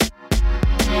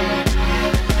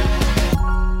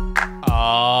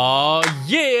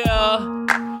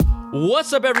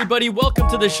What's up, everybody? Welcome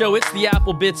to the show. It's the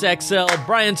Apple Bits XL.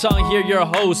 Brian Tong here, your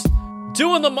host,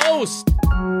 doing the most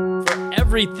for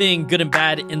everything good and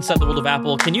bad inside the world of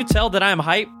Apple. Can you tell that I am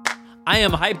hyped? I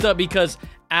am hyped up because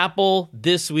Apple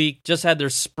this week just had their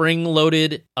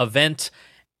spring-loaded event,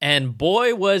 and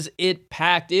boy, was it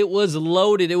packed. It was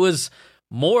loaded. It was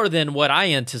more than what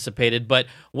I anticipated, but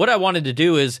what I wanted to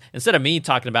do is, instead of me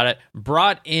talking about it,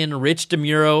 brought in Rich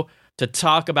DeMuro to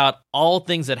talk about all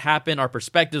things that happened, our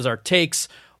perspectives, our takes,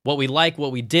 what we like,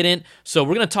 what we didn't. So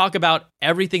we're going to talk about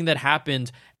everything that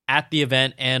happened at the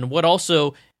event and what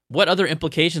other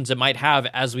implications it might have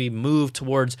as we move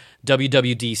towards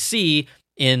WWDC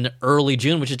in early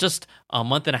June, which is just a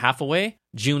month and a half away,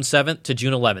 June 7th to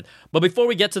June 11th. But before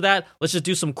we get to that, let's just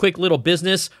do some quick little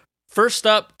business. First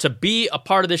up, to be a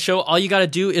part of the show, all you got to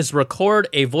do is record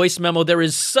a voice memo. There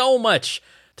is so much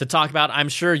to talk about. I'm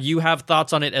sure you have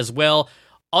thoughts on it as well.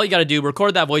 All you got to do,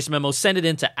 record that voice memo, send it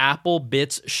into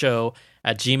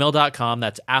applebitsshow@gmail.com.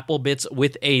 That's applebits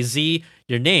with a Z,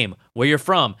 your name, where you're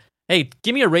from. Hey,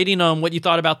 give me a rating on what you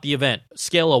thought about the event.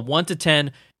 Scale of 1 to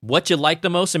 10, what you liked the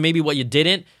most and maybe what you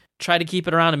didn't. Try to keep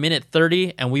it around a minute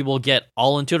 30 and we will get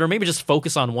all into it, or maybe just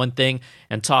focus on one thing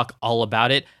and talk all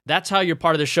about it. That's how you're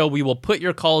part of the show. We will put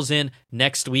your calls in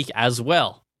next week as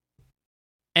well.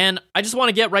 And I just want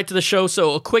to get right to the show,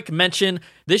 so a quick mention.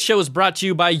 This show is brought to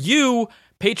you by you,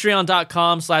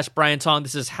 patreon.com/Brian Tong.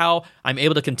 This is how I'm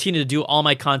able to continue to do all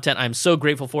my content. I'm so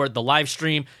grateful for it. The live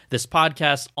stream, this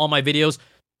podcast, all my videos.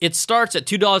 It starts at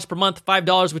 $2 per month,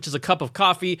 $5, which is a cup of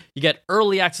coffee. You get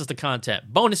early access to content,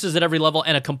 bonuses at every level,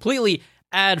 and a completely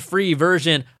ad-free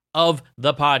version of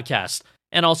the podcast.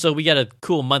 And also, we get a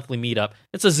cool monthly meetup.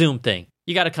 It's a Zoom thing.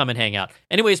 You got to come and hang out.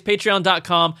 Anyways,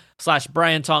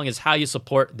 patreon.com/Brian Tong is how you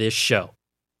support this show.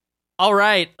 All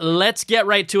right, let's get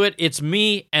right to it. It's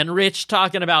me and Rich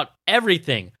talking about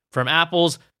everything from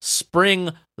Apple's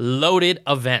spring-loaded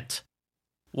event.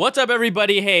 What's up,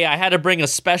 everybody? Hey, I had to bring a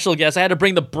special guest. I had to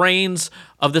bring the brains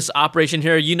of this operation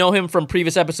here. You know him from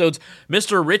previous episodes,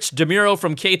 Mr. Rich DeMuro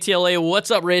from KTLA.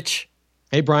 What's up, Rich?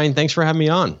 Hey, Brian, thanks for having me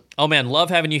on. Oh, man, love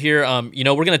having you here. We're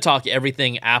going to talk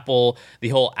everything Apple, the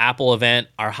whole Apple event,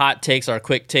 our hot takes, our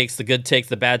quick takes, the good takes,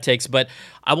 the bad takes. But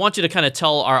I want you to kind of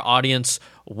tell our audience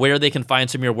where they can find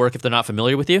some of your work if they're not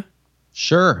familiar with you.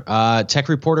 Sure. Tech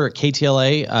reporter at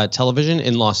KTLA television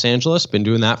in Los Angeles. Been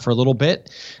doing that for a little bit,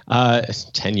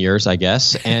 10 years, I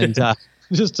guess. And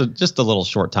just a little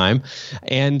short time.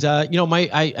 And, I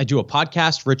do a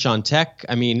podcast, Rich on Tech.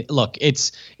 I mean, look,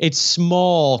 it's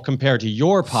small compared to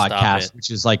your podcast, which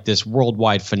is like this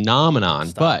worldwide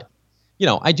phenomenon. But,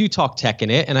 I do talk tech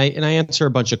in it, and I answer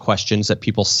a bunch of questions that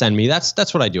people send me.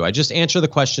 That's what I do. I just answer the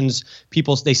questions.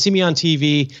 They see me on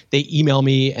TV, they email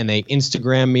me, and they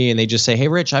Instagram me, and they just say, hey,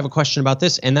 Rich, I have a question about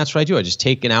this. And that's what I do. I just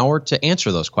take an hour to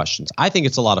answer those questions. I think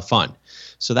it's a lot of fun.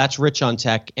 So that's Rich on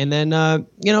Tech. And then, I'm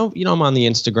on the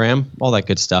Instagram, all that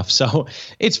good stuff. So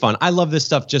it's fun. I love this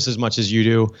stuff just as much as you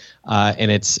do.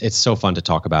 And it's so fun to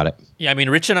talk about it. Yeah, I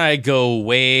mean, Rich and I go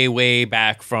way, way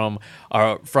back from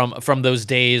those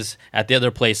days at the other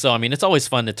place. So, I mean, it's always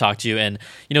fun to talk to you. And,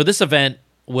 this event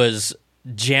was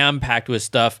jam-packed with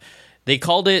stuff. They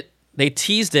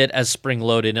teased it as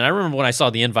spring-loaded. And I remember when I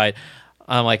saw the invite,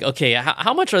 I'm like, okay,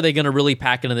 how much are they going to really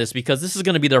pack into this? Because this is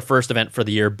going to be their first event for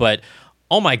the year. But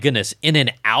oh my goodness, in an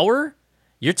hour?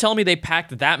 You're telling me they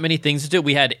packed that many things into it?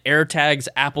 We had AirTags,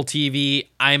 Apple TV,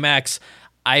 iMacs,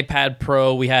 iPad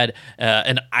Pro. We had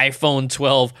an iPhone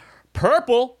 12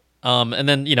 purple. And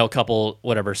then, a couple,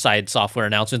 side software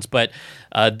announcements. But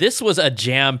this was a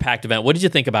jam-packed event. What did you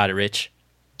think about it, Rich?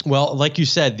 Well, like you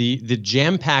said, the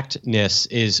jam-packedness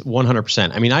is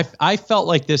 100%. I mean, I felt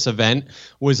like this event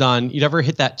was on. You'd ever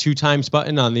hit that 2 times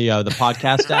button on the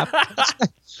podcast app?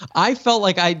 I felt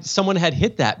like someone had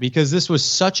hit that because this was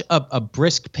such a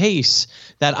brisk pace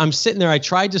that I'm sitting there. I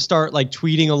tried to start like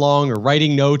tweeting along or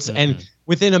writing notes, and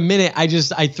within a minute, I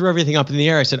threw everything up in the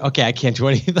air. I said, okay, I can't do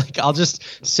anything. Like, I'll just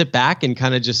sit back and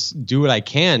kind of just do what I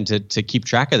can to keep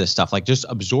track of this stuff. Like, just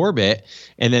absorb it.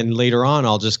 And then later on,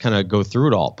 I'll just kind of go through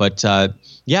it all. But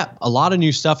yeah, a lot of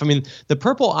new stuff. I mean, the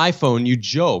purple iPhone, you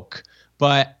joke,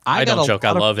 but I don't joke.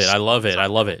 I love it. I love it. I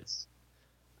love it.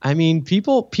 I mean,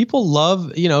 people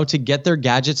love, to get their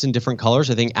gadgets in different colors.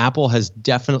 I think Apple has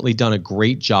definitely done a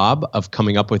great job of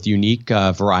coming up with unique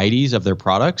varieties of their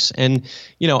products. And,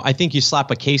 I think you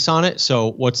slap a case on it.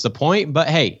 So what's the point? But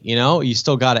hey, you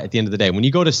still got it at the end of the day. When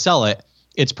you go to sell it,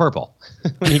 it's purple.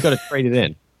 When you go to trade it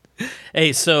in.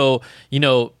 Hey, so,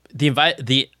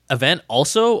 the event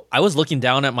also, I was looking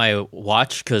down at my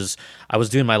watch because I was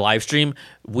doing my live stream.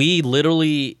 We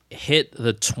literally hit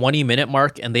the 20-minute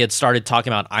mark and they had started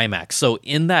talking about iMac. So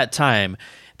in that time,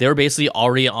 they were basically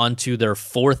already onto their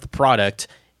fourth product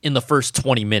in the first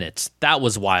 20 minutes. That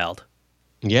was wild.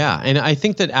 Yeah, and I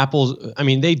think that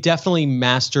they definitely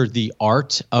mastered the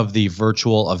art of the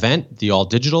virtual event, the all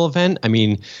digital event. I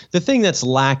mean, the thing that's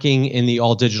lacking in the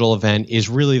all digital event is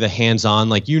really the hands-on.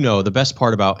 Like, the best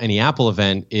part about any Apple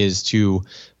event is to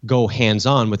go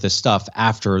hands-on with this stuff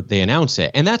after they announce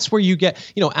it. And that's where you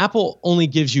get, Apple only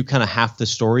gives you kind of half the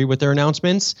story with their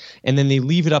announcements, and then they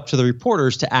leave it up to the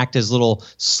reporters to act as little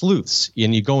sleuths.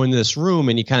 And you go into this room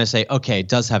and you kind of say, okay, it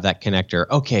does have that connector.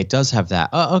 Okay, it does have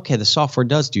that. Okay, the software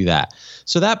does do that.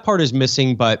 So that part is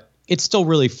missing, but it's still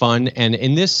really fun. And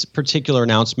in this particular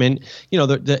announcement,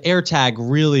 the AirTag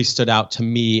really stood out to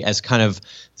me as kind of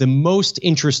the most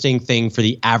interesting thing for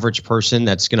the average person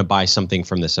that's going to buy something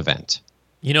from this event.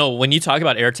 When you talk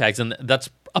about AirTags, and that's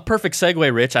a perfect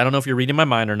segue, Rich. I don't know if you're reading my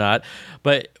mind or not,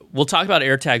 but we'll talk about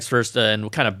AirTags first and we'll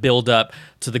kind of build up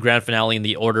to the grand finale in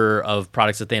the order of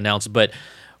products that they announced. But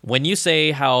when you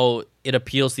say how it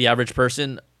appeals to the average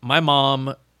person, my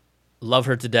mom, love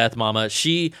her to death, Mama,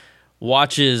 she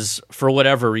watches, for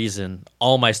whatever reason,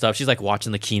 all my stuff. She's like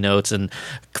watching the keynotes and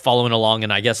following along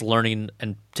and I guess learning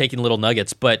and taking little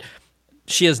nuggets. But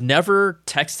she has never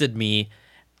texted me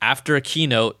after a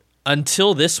keynote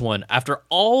until this one, after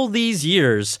all these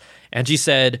years, and she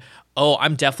said, oh,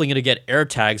 I'm definitely going to get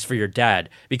AirTags for your dad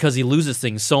because he loses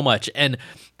things so much. And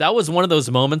that was one of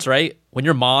those moments, right? When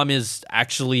your mom is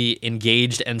actually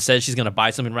engaged and says she's going to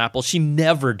buy something from Apple, she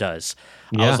never does.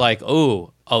 Yeah. I was like,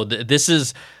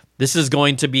 this is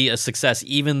going to be a success,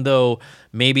 even though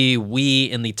maybe we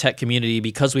in the tech community,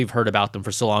 because we've heard about them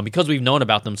for so long, because we've known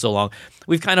about them so long,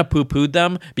 we've kind of poo-pooed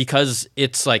them because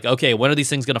it's like, okay, when are these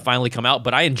things going to finally come out?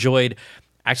 But I enjoyed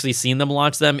actually seeing them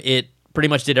launch them. It pretty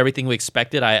much did everything we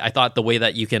expected. I thought the way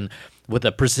that you can, with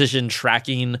a precision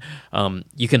tracking,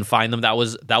 you can find them, that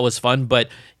was fun. But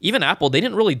even Apple, they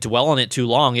didn't really dwell on it too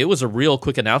long. It was a real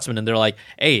quick announcement, and they're like,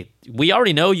 hey, we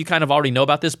already know, you kind of already know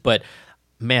about this, but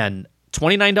man,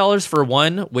 $29 for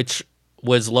one, which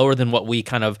was lower than what we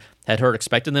kind of had heard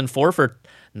expected, and then 4 for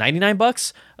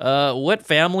 $99. What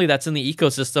family that's in the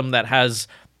ecosystem that has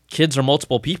kids or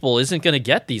multiple people isn't going to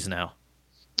get these now?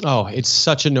 Oh, it's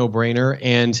such a no-brainer.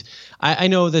 And I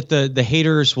know that the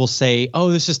haters will say,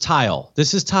 oh, this is Tile.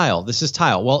 This is Tile. This is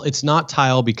Tile. Well, it's not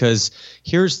Tile, because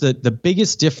here's the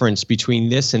biggest difference between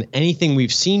this and anything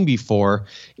we've seen before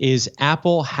is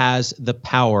Apple has the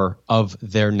power of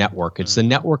their network. It's the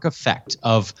network effect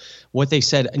of what they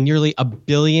said, nearly 1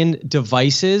 billion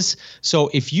devices. So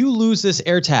if you lose this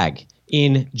AirTag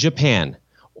in Japan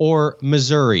or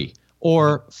Missouri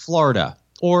or Florida,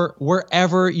 or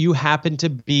wherever you happen to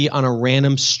be on a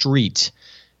random street,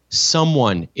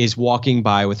 someone is walking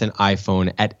by with an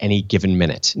iPhone at any given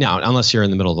minute. Now, unless you're in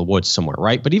the middle of the woods somewhere,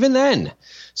 right? But even then.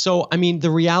 So, I mean,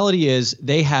 the reality is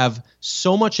they have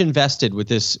so much invested with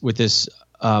this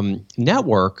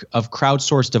network of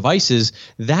crowdsourced devices.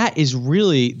 That is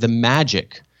really the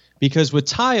magic. Because with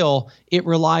Tile, it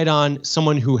relied on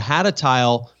someone who had a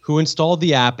Tile, who installed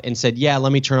the app and said, yeah,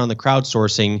 let me turn on the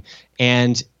crowdsourcing.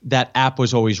 And that app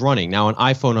was always running. Now, on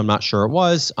iPhone, I'm not sure it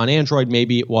was. On Android,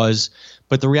 maybe it was.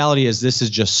 But the reality is this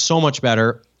is just so much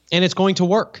better. And it's going to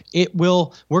work. It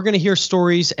will. We're going to hear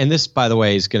stories. And this, by the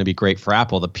way, is going to be great for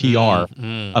Apple, the PR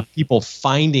of people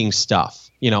finding stuff.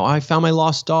 I found my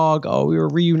lost dog. Oh, we were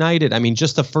reunited. I mean,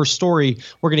 just the first story,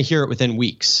 we're going to hear it within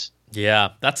weeks. Yeah,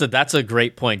 that's a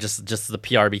great point, just the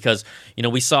PR, because,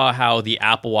 we saw how the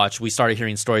Apple Watch, we started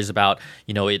hearing stories about,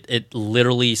 it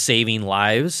literally saving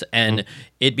lives, and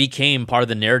it became part of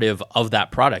the narrative of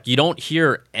that product. You don't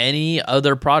hear any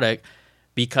other product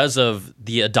because of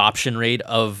the adoption rate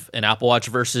of an Apple Watch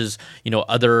versus,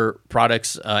 other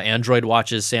products, Android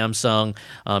watches, Samsung,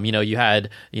 you had,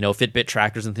 Fitbit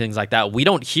trackers and things like that. We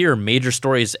don't hear major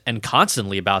stories and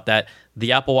constantly about that.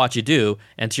 The Apple Watch you do.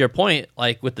 And to your point,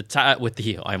 like with the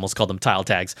I almost called them Tile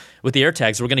tags, with the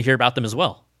AirTags, we're going to hear about them as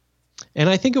well. And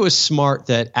I think it was smart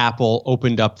that Apple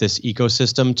opened up this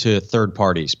ecosystem to third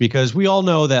parties, because we all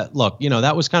know that, look,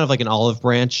 that was kind of like an olive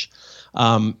branch.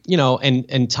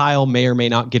 And Tile may or may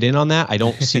not get in on that. I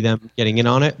don't see them getting in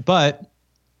on it, but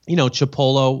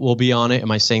Chipolo will be on it.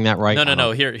 Am I saying that right?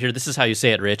 No. Here. This is how you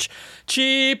say it, Rich.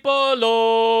 Chipolo.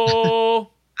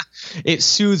 It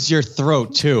soothes your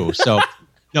throat too. So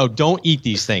no, don't eat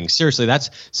these things. Seriously,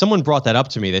 someone brought that up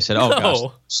to me. They said, "Oh gosh,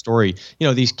 story.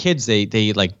 These kids,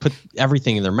 they like put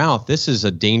everything in their mouth. This is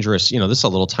a dangerous. This is a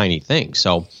little tiny thing.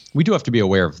 So we do have to be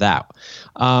aware of that."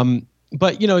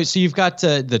 But so you've got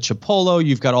the Chipolo,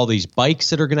 you've got all these bikes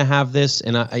that are going to have this,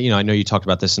 and I know you talked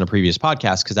about this in a previous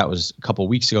podcast because that was a couple of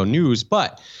weeks ago news.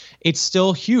 But it's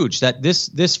still huge that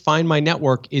this Find My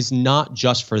network is not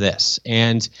just for this.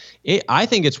 And I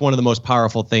think it's one of the most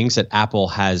powerful things that Apple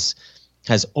has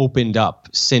opened up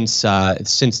since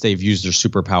they've used their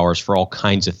superpowers for all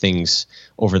kinds of things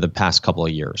over the past couple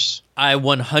of years. I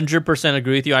 100%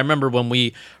 agree with you. I remember when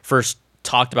we first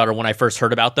talked about, or when I first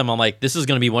heard about them, I'm like, this is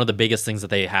going to be one of the biggest things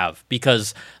that they have,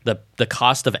 because the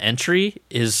cost of entry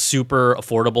is super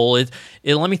affordable.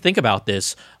 Let me think about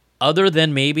this. Other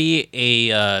than maybe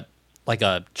a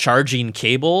charging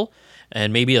cable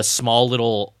and maybe a small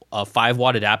little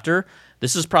 5-watt adapter,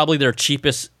 this is probably their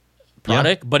cheapest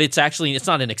product. But it's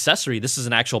not an accessory. This is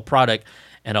an actual product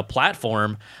and a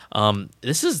platform.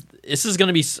 This is going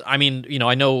to be, I mean,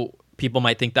 I know people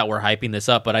might think that we're hyping this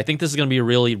up, but I think this is going to be a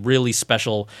really, really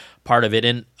special part of it,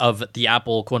 and of the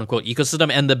Apple quote unquote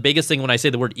ecosystem. And the biggest thing when I say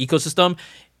the word ecosystem,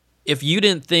 if you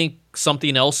didn't think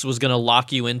something else was going to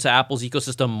lock you into Apple's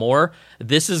ecosystem more,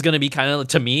 this is going to be kind of,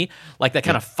 to me, like that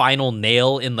kind of final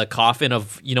nail in the coffin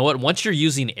of, you know what, once you're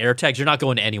using AirTags, you're not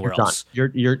going anywhere else.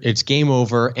 It's game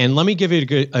over. And let me give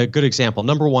you a good example.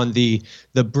 Number one, the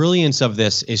brilliance of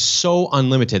this is so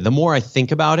unlimited. The more I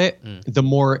think about it, the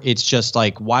more it's just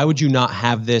like, why would you not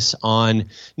have this on,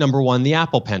 number one, the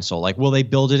Apple Pencil? Like, will they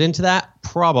build it into that?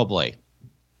 Probably.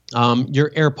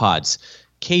 Your AirPods.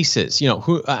 Cases,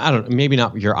 I don't know, maybe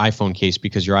not your iPhone case,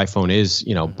 because your iPhone is,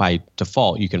 by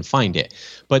default, you can find it.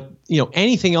 But,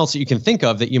 anything else that you can think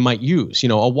of that you might use, a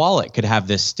wallet could have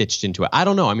this stitched into it. I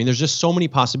don't know. I mean, there's just so many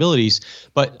possibilities.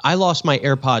 But I lost my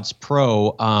AirPods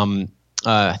Pro,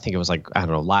 I think it was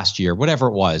last year, whatever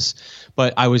it was.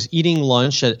 But I was eating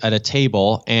lunch at a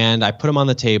table, and I put them on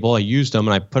the table. I used them,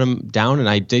 and I put them down,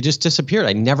 and they just disappeared.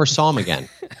 I never saw them again.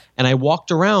 And I walked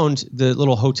around the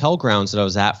little hotel grounds that I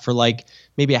was at for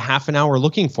maybe a half an hour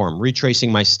looking for them,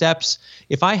 retracing my steps.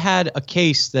 If I had a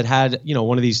case that had,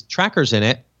 one of these trackers in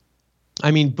it, I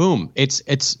mean, boom,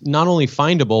 it's not only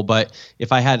findable, but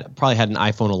if I probably had an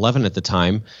iPhone 11 at the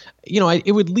time,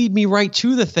 it would lead me right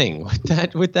to the thing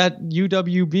with that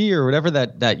UWB or whatever,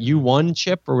 that U1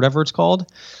 chip or whatever it's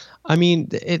called. I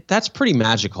mean, that's pretty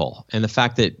magical. And the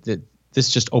fact that this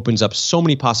just opens up so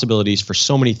many possibilities for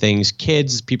so many things.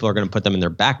 Kids, people are going to put them in their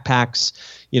backpacks,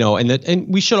 and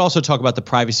we should also talk about the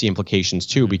privacy implications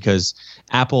too, because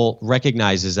Apple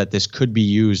recognizes that this could be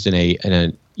used in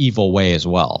an evil way as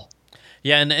well.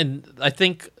 Yeah, and I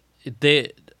think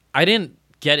I didn't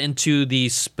get into the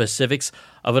specifics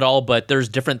of it all, but there's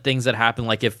different things that happen.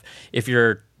 Like if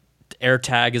your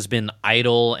AirTag has been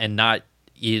idle and not,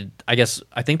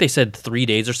 I think they said 3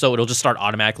 days or so, it'll just start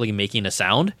automatically making a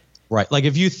sound. Right. Like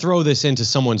if you throw this into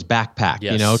someone's backpack,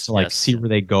 to see where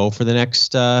they go for the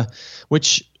next,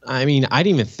 which, I mean, I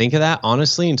didn't even think of that,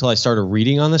 honestly, until I started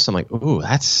reading on this. I'm like, ooh,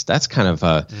 that's kind of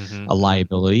a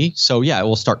liability. So, yeah, it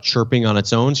will start chirping on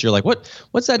its own. So you're like,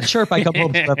 what's that chirp I come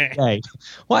home to every day?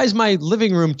 Why is my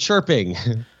living room chirping?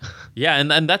 Yeah,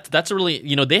 and that's really,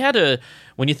 they had to,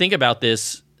 when you think about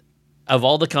this, of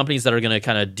all the companies that are going to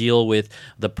kind of deal with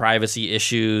the privacy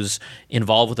issues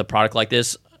involved with a product like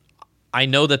this, I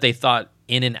know that they thought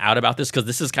in and out about this, because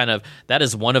this is that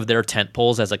is one of their tent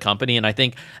poles as a company. And I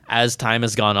think as time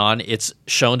has gone on, it's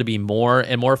shown to be more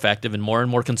and more effective, and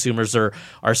more consumers are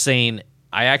saying,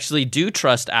 I actually do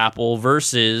trust Apple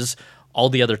versus all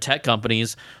the other tech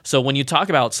companies. So when you talk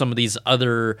about some of these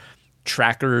other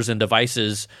trackers and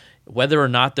devices, whether or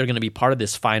not they're going to be part of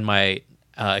this Find My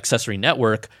accessory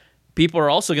network, people are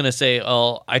also going to say,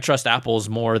 oh, I trust Apple's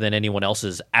more than anyone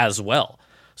else's as well.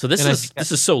 So this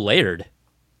is so layered.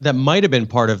 That might have been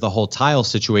part of the whole Tile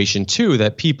situation too,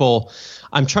 that people,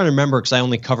 I'm trying to remember because I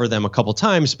only covered them a couple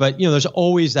times, but there's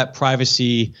always that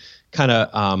privacy kind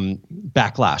of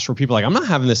backlash where people are like, I'm not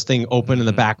having this thing open in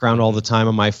the background all the time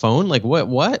on my phone. Like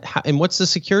what? And what's the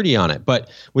security on it? But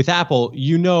with Apple,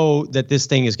 that this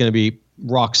thing is going to be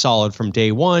rock solid from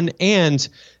day one, and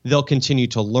they'll continue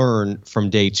to learn from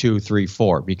day 2, 3,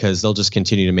 4, because they'll just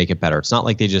continue to make it better. It's not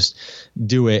like they just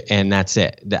do it and that's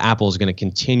it. The Apple is going to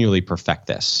continually perfect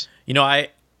this.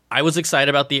 I was excited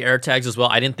about the AirTags as well.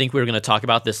 I didn't think we were going to talk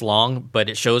about this long, but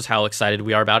it shows how excited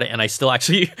we are about it. And I still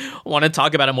actually want to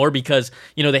talk about it more because,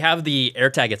 they have the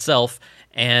AirTag itself,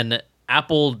 and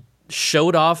Apple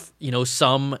showed off,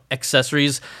 some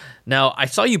accessories. Now, I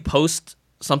saw you post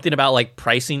something about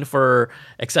pricing for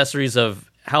accessories, of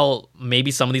how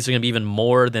maybe some of these are going to be even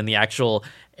more than the actual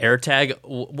AirTag.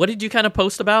 What did you kind of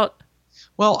post about?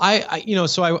 Well, I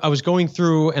was going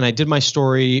through and I did my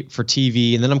story for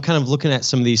TV, and then I'm kind of looking at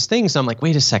some of these things. And I'm like,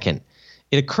 wait a second.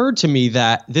 It occurred to me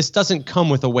that this doesn't come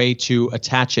with a way to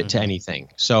attach it to anything.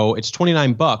 So it's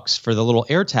 $29 for the little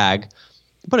AirTag.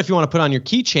 But if you want to put on your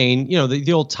keychain,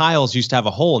 the old Tiles used to have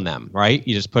a hole in them, right?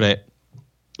 You just put it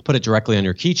put it directly on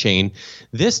your keychain.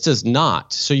 This does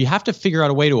not. So you have to figure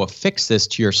out a way to affix this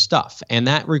to your stuff. And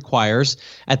that requires,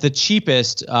 at the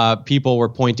cheapest, people were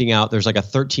pointing out there's like a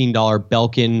 $13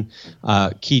 Belkin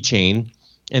keychain.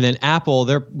 And then Apple,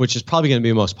 which is probably going to be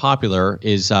the most popular,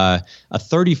 is a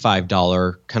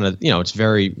 $35 kind of, it's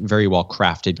very, very well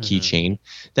crafted keychain.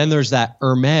 Then there's that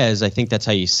Hermes, I think that's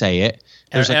how you say it.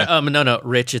 There's no,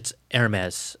 Rich, it's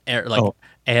Hermes.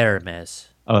 Hermes.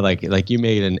 Oh, like you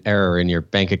made an error in your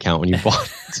bank account when you bought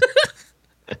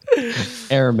it.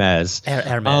 Hermes.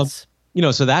 Hermes.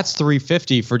 So that's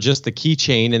 $350 for just the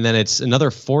keychain, and then it's another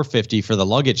 $450 for the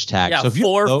luggage tag. Yeah, so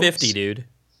 $450, dude.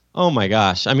 Oh my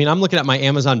gosh. I mean, I'm looking at my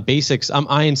Amazon Basics. I'm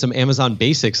eyeing some Amazon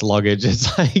Basics luggage.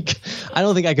 It's like, I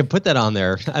don't think I could put that on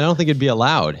there. I don't think it'd be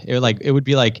allowed. It would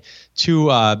be like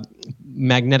two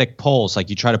magnetic poles. Like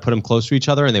you try to put them close to each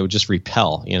other and they would just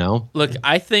repel, Look,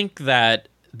 I think that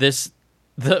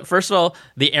first of all,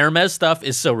 the Hermes stuff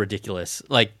is so ridiculous.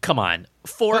 Like, come on.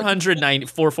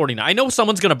 $449. I know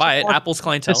someone's going to buy it. Apple's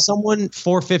clientele. Someone,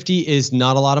 $450 is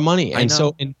not a lot of money. And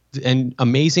so, and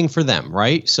amazing for them,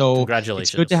 right? So congratulations.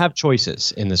 It's good to have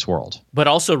choices in this world. But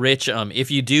also, Rich, if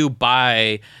you do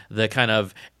buy the kind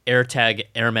of AirTag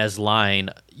Hermes line,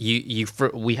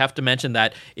 we have to mention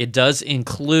that it does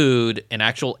include an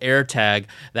actual AirTag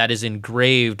that is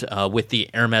engraved with the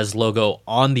Hermes logo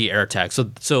on the AirTag.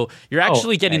 So you're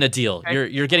actually getting a deal.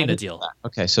 You're getting a deal.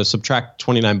 Okay, so subtract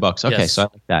 $29. Okay, Yes. so I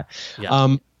like that.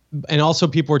 Yeah. And also,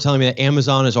 people were telling me that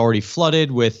Amazon is already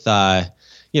flooded with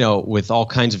with all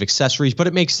kinds of accessories. But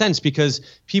it makes sense because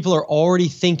people are already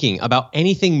thinking about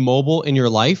anything mobile in your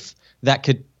life that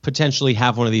could potentially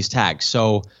have one of these tags.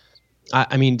 So,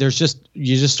 I mean, you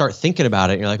just start thinking about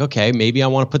it. And you're like, okay, maybe I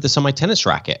want to put this on my tennis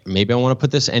racket. Maybe I want to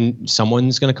put this, and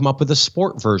someone's going to come up with a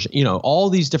sport version. All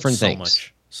these different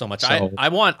things. So much. I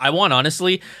want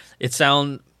honestly. It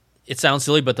sounds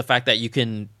silly, but the fact that you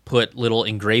can put little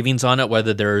engravings on it,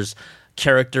 whether there's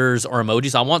characters or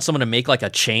emojis. I want someone to make like a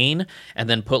chain and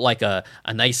then put like a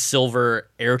nice silver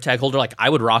AirTag holder. Like I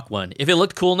would rock one. If it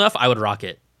looked cool enough, I would rock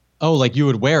it. Oh, like you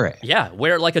would wear it? Yeah,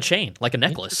 wear it like a chain, like a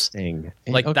necklace. Interesting.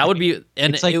 Like that would be,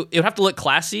 and it would have to look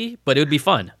classy, but it would be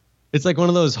fun. It's like one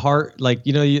of those heart, like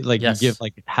you give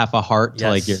like half a heart to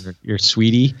like your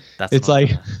sweetie. It's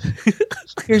like,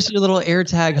 here's your little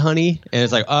AirTag, honey, and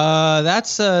it's like,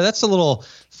 that's a little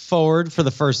forward for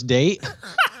the first date.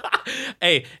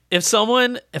 Hey, if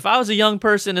I was a young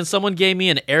person and someone gave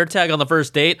me an AirTag on the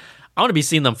first date, I want to be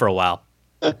seeing them for a while.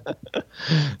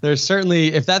 There's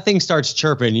certainly, if that thing starts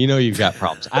chirping, you've got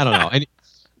problems. I don't know. And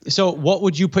so what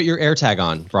would you put your AirTag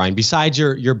on, Brian, besides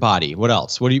your body? What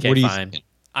else? What do you think?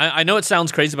 I know it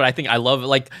sounds crazy, but I think I love it.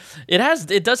 Like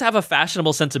it does have a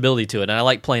fashionable sensibility to it, and I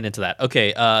like playing into that.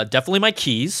 Okay, definitely my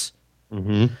keys.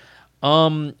 Mm-hmm.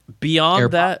 Beyond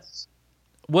AirPods. That,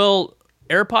 well,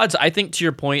 AirPods, I think to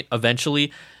your point,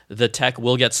 eventually the tech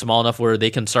will get small enough where they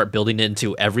can start building it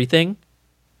into everything.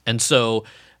 And so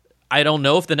I don't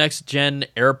know if the next gen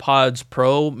AirPods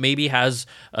Pro maybe has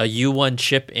a U1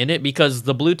 chip in it, because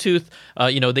the Bluetooth,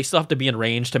 they still have to be in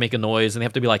range to make a noise, and they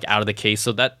have to be like out of the case.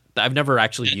 So that I've never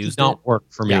actually used it. It did not work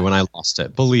for me when I lost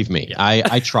it. Believe me, yeah.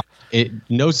 I tried it.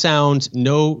 No sound,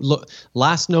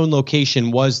 last known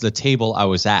location was the table I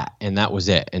was at, and that was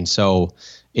it. And so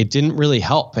it didn't really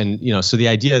help. And, so the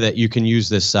idea that you can use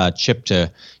this chip to,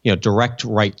 direct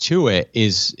right to it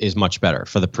is much better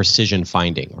for the precision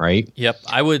finding, right? Yep.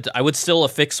 I would still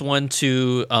affix one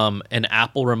to an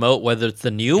Apple remote, whether it's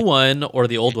the new one or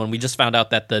the old one. We just found out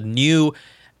that the new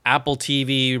Apple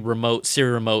TV remote,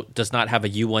 Siri remote, does not have a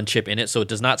U1 chip in it, so it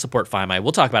does not support Find My.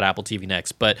 We'll talk about Apple TV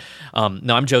next, but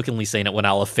no, I'm jokingly saying it when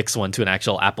I'll affix one to an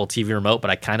actual Apple TV remote, but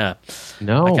I kind of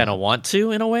want to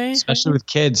in a way. Especially with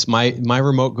kids, my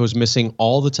remote goes missing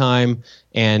all the time,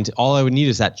 and all I would need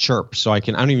is that chirp, so I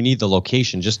don't even need the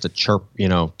location, just a chirp,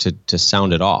 to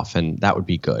sound it off, and that would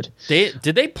be good. Did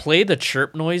they play the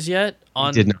chirp noise yet?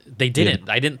 They didn't.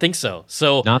 I didn't think so.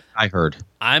 So not I heard.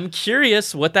 I'm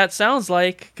curious what that sounds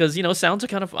like, because sounds are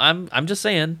kind of. I'm just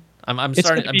saying. I'm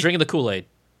drinking the Kool-Aid.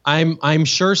 I'm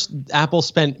sure Apple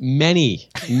spent many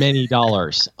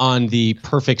dollars on the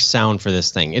perfect sound for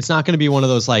this thing. It's not going to be one of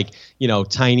those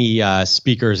tiny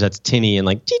speakers that's tinny and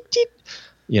like teet, teet.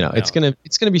 No. It's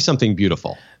gonna be something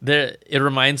beautiful. It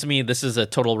reminds me, this is a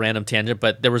total random tangent,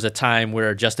 but there was a time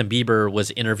where Justin Bieber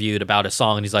was interviewed about a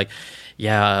song, and he's like,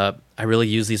 yeah, I really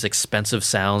use these expensive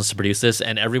sounds to produce this,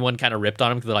 and everyone kind of ripped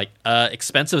on him because they're like,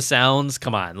 expensive sounds?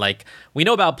 Come on. Like, we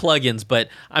know about plugins, but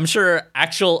I'm sure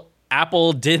actual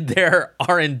Apple did their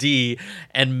R&D,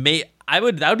 and that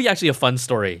would be actually a fun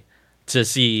story to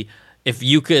see if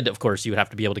you could. Of course, you would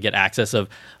have to be able to get access of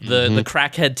the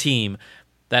crackhead team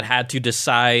that had to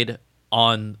decide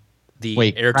on the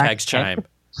Wait, AirTags chime.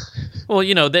 Well,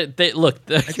 they look.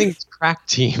 I think it's Crack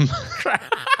Team.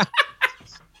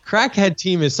 Crackhead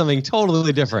Team is something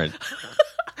totally different.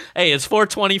 Hey, it's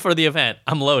 420 for the event.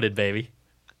 I'm loaded, baby.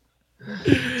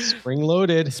 Spring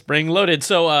loaded. Spring loaded.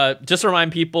 So just to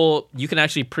remind people, you can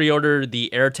actually pre-order the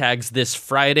AirTags this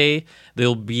Friday.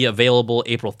 They'll be available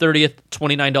April 30th.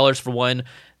 $29 for one,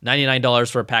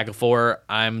 $99 for a pack of 4.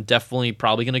 I'm definitely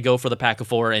probably going to go for the pack of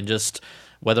 4 and just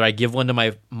whether I give one to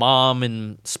my mom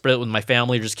and split it with my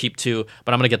family or just keep 2.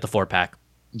 But I'm going to get the 4-pack.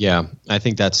 Yeah, I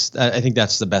think that's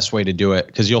the best way to do it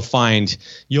because you'll find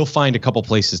a couple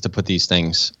places to put these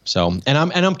things. So, and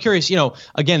I'm curious,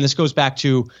 again, this goes back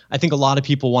to I think a lot of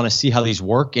people want to see how these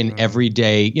work in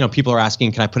everyday. People are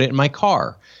asking, can I put it in my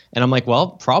car? And I'm like, well,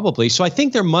 probably. So I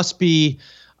think there must be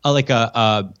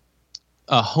a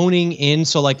honing in.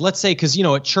 So like, let's say, because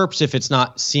it chirps if it's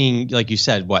not seeing, like you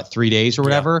said, 3 days or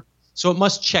whatever. Yeah. So it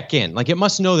must check in. Like it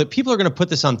must know that people are going to put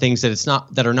this on things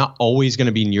that are not always going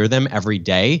to be near them every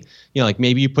day. Like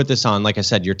maybe you put this on, like I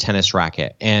said, your tennis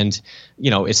racket and,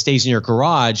 it stays in your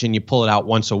garage and you pull it out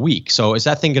once a week. So is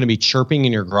that thing going to be chirping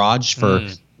in your garage for,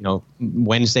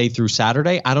 Wednesday through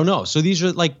Saturday? I don't know. So these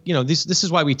are like, this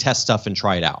is why we test stuff and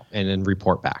try it out and then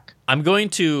report back. I'm going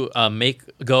to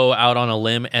go out on a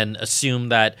limb and assume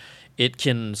that it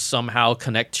can somehow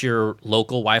connect to your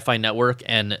local Wi-Fi network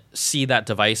and see that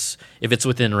device if it's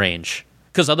within range.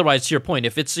 Because otherwise, to your point,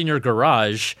 if it's in your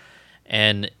garage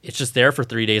and it's just there for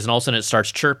 3 days and all of a sudden it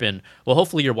starts chirping, well,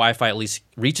 hopefully your Wi-Fi at least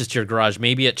reaches to your garage.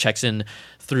 Maybe it checks in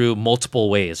through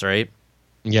multiple ways, right?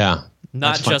 Yeah.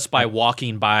 Not just by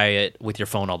walking by it with your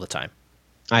phone all the time.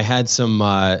 I had some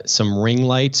ring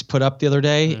lights put up the other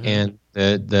day, and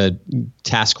the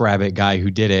TaskRabbit guy who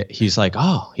did it, he's like,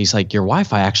 your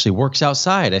Wi-Fi actually works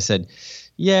outside. I said,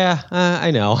 yeah,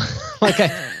 I know. Like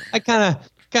I kind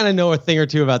of know a thing or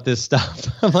two about this stuff.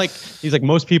 He's like,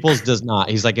 most people's does not.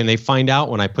 He's like, and they find out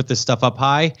when I put this stuff up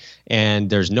high and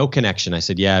there's no connection. I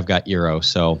said, yeah, I've got Eero.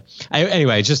 So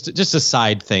anyway, just a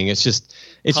side thing. It's just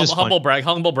humble brag.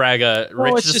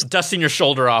 Rich just dusting your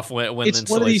shoulder off when it's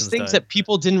one of these things that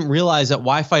people didn't realize that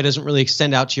Wi-Fi doesn't really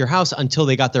extend out to your house until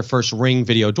they got their first Ring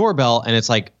video doorbell, and it's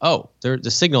like, the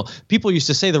signal. People used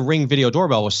to say the Ring video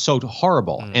doorbell was so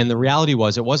horrible, and the reality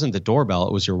was it wasn't the doorbell;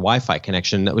 it was your Wi-Fi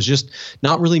connection that was just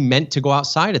not really meant to go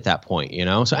outside at that point,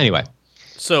 So anyway.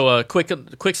 So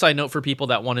quick side note for people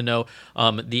that want to know,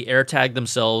 the AirTag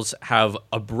themselves have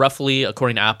roughly,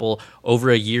 according to Apple, over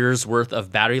a year's worth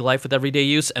of battery life with everyday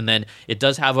use. And then it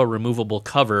does have a removable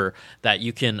cover that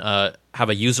you can have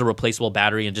a user replaceable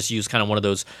battery and just use kind of one of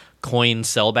those coin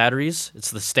cell batteries. It's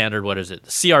the standard, what is it?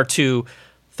 The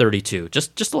CR232,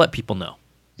 just to let people know.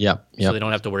 Yep. So they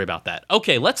don't have to worry about that.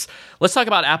 Okay, let's talk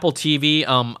about Apple TV.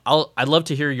 I'd love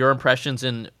to hear your impressions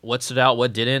and what stood out,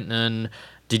 what didn't, and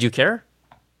did you care?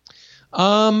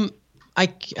 I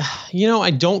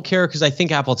don't care because I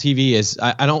think Apple TV is,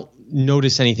 I don't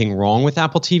notice anything wrong with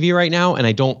Apple TV right now. And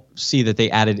I don't see that they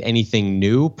added anything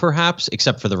new perhaps,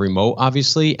 except for the remote,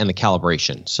 obviously, and the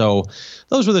calibration. So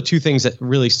those were the two things that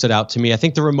really stood out to me. I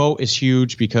think the remote is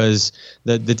huge because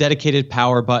the dedicated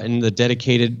power button, the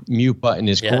dedicated mute button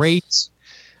is great.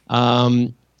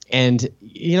 And,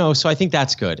 so I think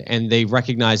that's good. And they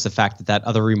recognize the fact that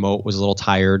other remote was a little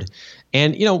tired.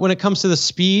 And, when it comes to the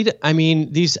speed, I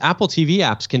mean, these Apple TV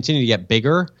apps continue to get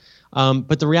bigger.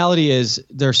 But the reality is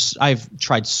I've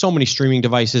tried so many streaming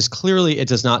devices. Clearly, it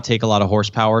does not take a lot of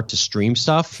horsepower to stream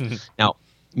stuff. Now,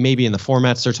 maybe in the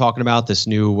formats they're talking about, this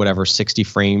new 60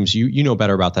 frames, you know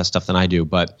better about that stuff than I do.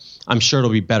 But I'm sure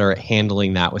it'll be better at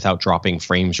handling that without dropping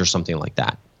frames or something like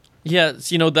that. Yeah,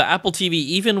 the Apple TV,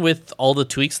 even with all the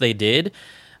tweaks they did,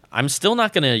 I'm still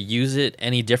not going to use it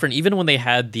any different. Even when they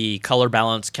had the color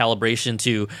balance calibration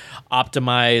to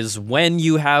optimize when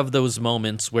you have those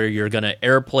moments where you're going to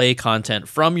AirPlay content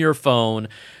from your phone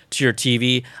to your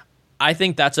TV, I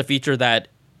think that's a feature that,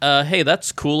 hey,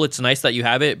 that's cool. It's nice that you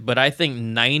have it. But I think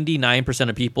 99%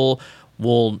 of people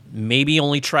will maybe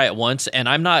only try it once. And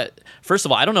first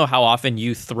of all, I don't know how often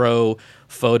you throw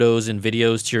photos and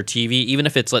videos to your TV, even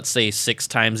if it's, let's say, 6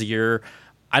 times a year.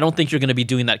 I don't think you're going to be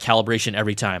doing that calibration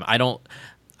every time. I don't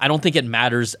think it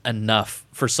matters enough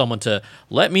for someone to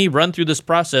let me run through this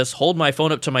process, hold my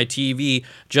phone up to my TV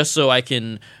just so I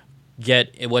can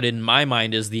get what in my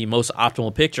mind is the most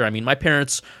optimal picture. I mean, my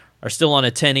parents are still on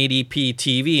a 1080p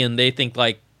TV and they think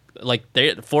like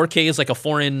 4K is like a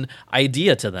foreign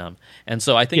idea to them. And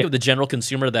so I think of the general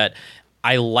consumer that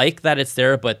I like that it's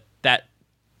there, but that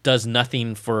does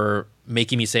nothing for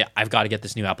making me say I've got to get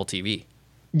this new Apple TV.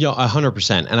 Yeah,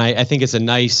 100%. And I think it's a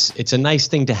nice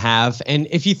thing to have. And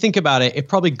if you think about it, it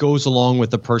probably goes along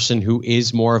with the person who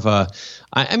is more of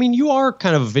I mean, you are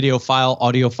kind of a video file,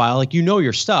 audio file, like you know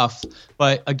your stuff,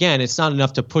 but again, it's not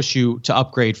enough to push you to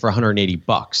upgrade for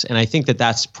 $180. And I think that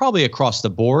that's probably across the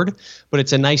board, but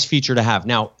it's a nice feature to have.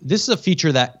 Now, this is a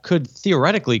feature that could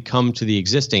theoretically come to the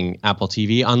existing Apple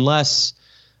TV unless,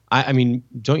 I mean,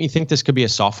 don't you think this could be a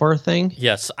software thing?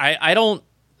 Yes, I don't.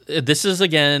 This is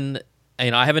again.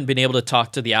 I haven't been able to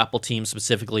talk to the Apple team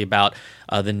specifically about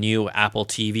the new Apple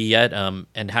TV yet,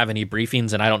 and have any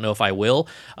briefings, and I don't know if I will.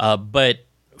 But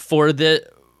for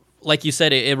like you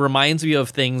said, it reminds me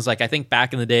of things like I think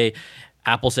back in the day,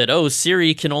 Apple said, "Oh,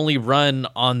 Siri can only run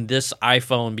on this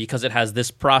iPhone because it has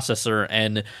this processor,"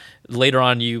 and later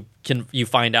on you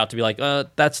find out to be like,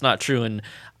 that's not true. And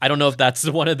I don't know if that's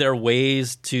one of their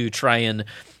ways to try and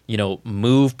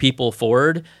move people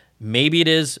forward. Maybe it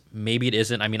is, maybe it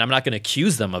isn't. I mean, I'm not going to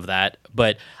accuse them of that,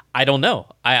 but I don't know.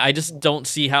 I just don't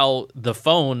see how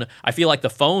I feel like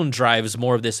the phone drives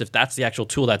more of this if that's the actual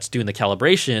tool that's doing the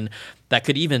calibration that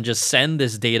could even just send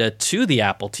this data to the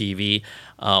Apple TV.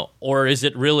 Or is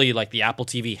it really like the Apple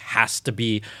TV has to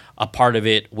be a part of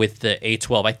it with the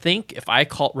A12? I think if I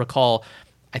recall,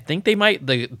 I think they might,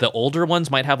 the older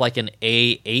ones might have like an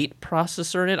A8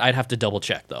 processor in it. I'd have to double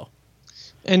check though.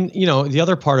 And the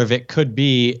other part of it could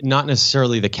be not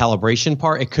necessarily the calibration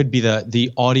part. It could be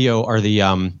the audio or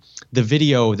the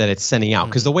video that it's sending out.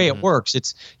 Because the way it works,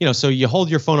 it's so you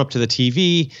hold your phone up to the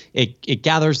TV, it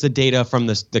gathers the data from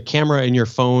the camera in your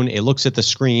phone, it looks at the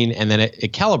screen, and then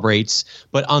it calibrates.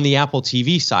 But on the Apple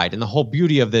TV side, and the whole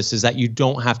beauty of this is that you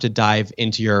don't have to dive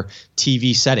into your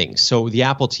TV settings. So the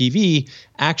Apple TV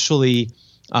actually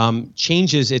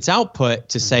changes its output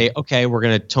to say, okay, we're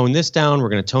going to tone this down, we're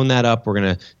going to tone that up, we're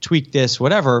going to tweak this,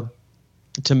 whatever,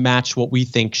 to match what we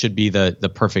think should be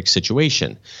the perfect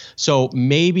situation. So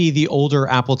maybe the older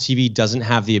Apple TV doesn't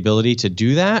have the ability to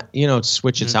do that, to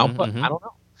switch its output. I don't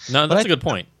know. No, that's a good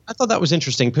point. I thought that was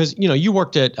interesting because, you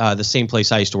worked at the same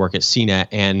place I used to work at, CNET,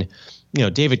 and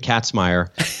David Katzmeier,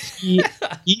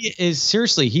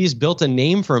 he's built a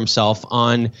name for himself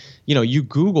on, you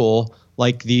Google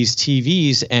like these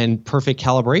TVs and perfect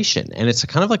calibration. And it's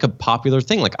kind of like a popular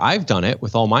thing. Like I've done it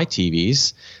with all my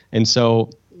TVs. And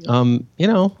so,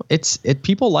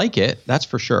 people like it. That's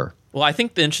for sure. Well, I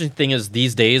think the interesting thing is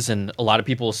these days, and a lot of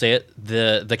people will say it,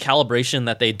 the calibration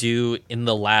that they do in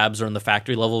the labs or in the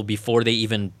factory level before they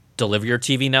even deliver your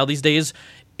TV now these days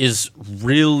is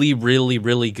really, really,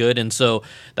 really good. And so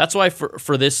that's why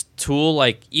for this tool,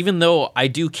 like even though I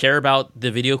do care about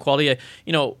the video quality,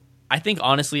 I think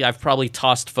honestly, I've probably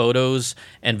tossed photos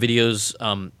and videos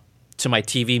to my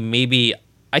TV. Maybe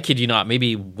I kid you not,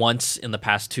 maybe once in the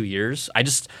past 2 years. I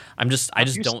just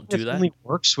don't do that. Only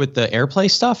works with the AirPlay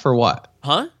stuff, or what?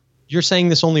 Huh? You're saying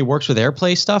this only works with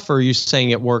AirPlay stuff, or are you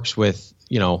saying it works with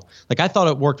like I thought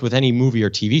it worked with any movie or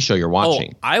TV show you're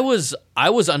watching? Oh, I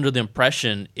was under the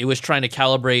impression it was trying to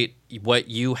calibrate what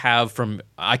you have from.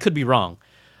 I could be wrong.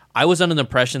 I was under the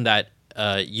impression that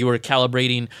you were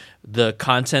calibrating the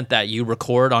content that you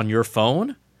record on your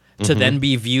phone to then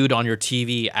be viewed on your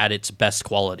TV at its best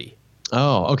quality.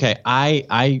 Oh, okay.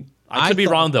 I could be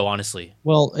wrong though, honestly.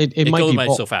 Well, it might goes be by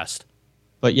so fast.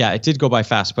 But yeah, it did go by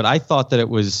fast. But I thought that it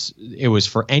was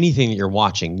for anything that you're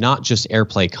watching, not just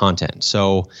AirPlay content.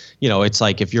 So it's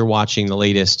like if you're watching the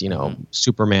latest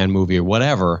Superman movie or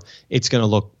whatever, it's going to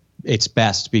look its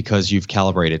best because you've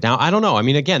calibrated. Now, I don't know. I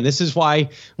mean, again, this is why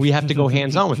we have to go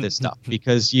hands-on with this stuff,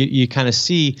 because you kind of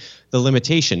see the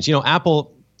limitations.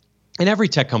 Apple, and every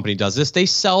tech company does this, they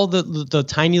sell the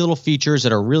tiny little features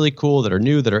that are really cool, that are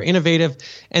new, that are innovative,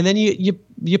 and then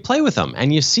you play with them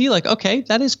and you see like, okay,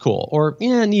 that is cool, or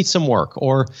it needs some work,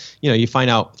 or you find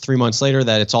out 3 months later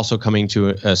that it's also coming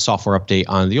to a software update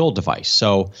on the old device.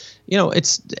 So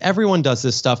it's everyone does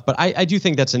this stuff, but I do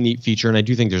think that's a neat feature, and I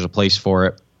do think there's a place for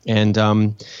it. And,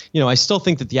 I still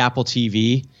think that the Apple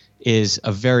TV is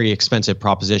a very expensive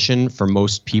proposition for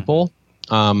most people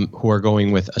who are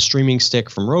going with a streaming stick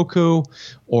from Roku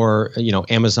or,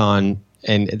 Amazon.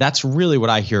 And that's really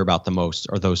what I hear about the most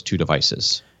are those two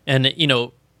devices. And,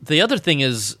 the other thing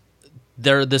is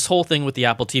this whole thing with the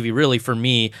Apple TV really for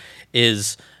me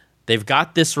is they've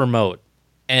got this remote.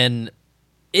 And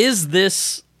is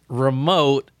this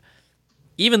remote,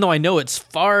 even though I know it's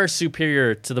far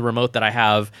superior to the remote that I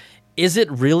have, is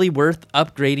it really worth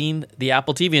upgrading the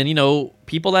Apple TV? And,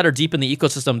 people that are deep in the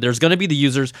ecosystem, there's going to be the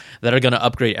users that are going to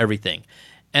upgrade everything.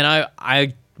 And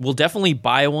I will definitely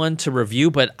buy one to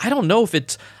review, but I don't know if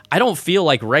I don't feel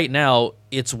like right now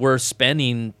it's worth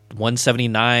spending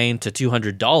 $179 to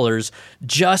 $200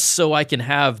 just so I can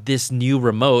have this new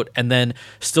remote and then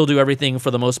still do everything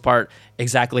for the most part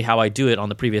exactly how I do it on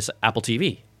the previous Apple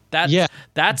TV.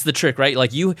 That's the trick, right?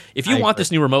 Like if you want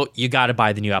this new remote, you got to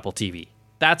buy the new Apple TV.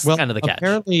 That's kind of the catch.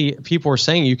 Apparently, people were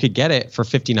saying you could get it for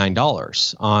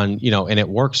 $59 on, and it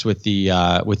works with the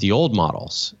old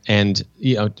models, and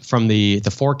from the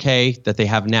 4K that they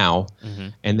have now,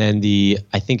 and then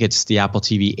I think it's the Apple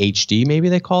TV HD, maybe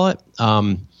they call it.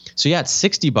 So yeah, it's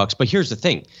 $60. But here's the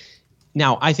thing.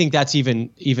 Now, I think that's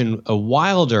even a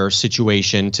wilder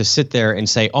situation to sit there and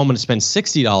say, oh, I'm going to spend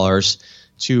 $60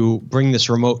 to bring this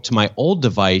remote to my old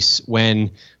device when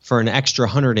for an extra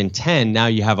 110, now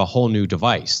you have a whole new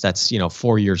device that's,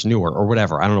 4 years newer or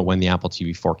whatever. I don't know when the Apple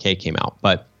TV 4K came out,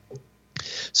 but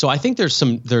so I think there's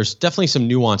definitely some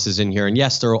nuances in here. And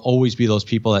yes, there will always be those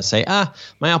people that say,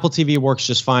 my Apple TV works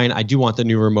just fine. I do want the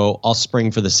new remote. I'll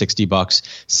spring for the $60.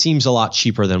 Seems a lot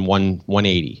cheaper than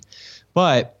 180.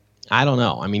 But I don't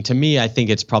know. I mean, to me, I think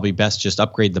it's probably best just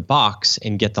upgrade the box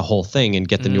and get the whole thing and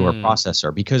get the newer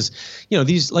processor because,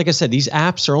 these, like I said, these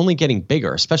apps are only getting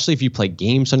bigger, especially if you play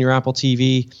games on your Apple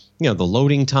TV, the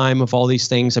loading time of all these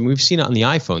things. I mean, we've seen it on the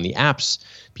iPhone, the apps,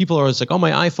 people are always like, oh,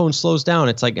 my iPhone slows down.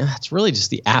 It's like, it's really just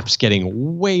the apps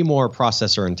getting way more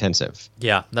processor intensive.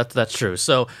 Yeah, that's true.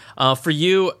 So for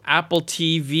you, Apple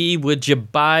TV, would you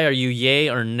buy? Are you yay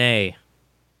or nay?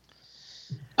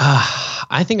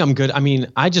 I think I'm good. I mean,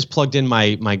 I just plugged in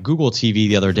my Google TV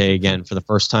the other day again for the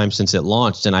first time since it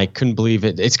launched, and I couldn't believe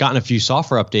it. It's gotten a few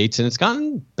software updates, and it's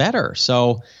gotten better.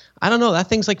 So I don't know. That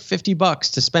thing's like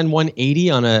 $50 to spend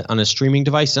 $180 on a streaming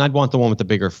device, and I'd want the one with the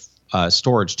bigger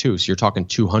storage too. So you're talking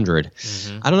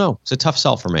 $200. I don't know. It's a tough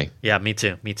sell for me. Yeah, me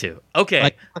too. Okay,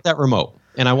 I want that remote,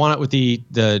 and I want it with the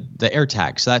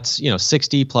AirTag. So that's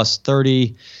 60 plus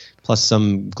 30 plus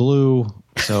some glue.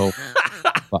 So.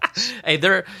 Hey,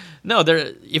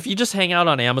 if you just hang out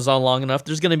on Amazon long enough,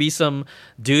 there's going to be some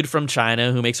dude from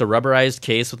China who makes a rubberized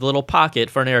case with a little pocket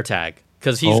for an AirTag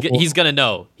because he's going to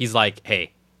know. He's like,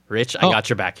 hey, Rich, I got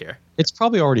your back here. It's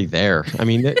probably already there. I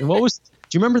mean, do you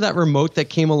remember that remote that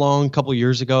came along a couple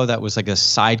years ago that was like a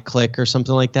side click or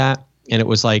something like that? And it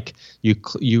was like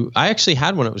I actually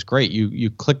had one. It was great. You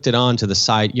clicked it on to the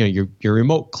side, your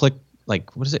remote clicked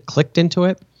clicked into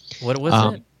it. What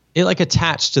was it? It like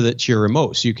attached to your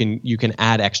remote, so you can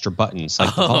add extra buttons.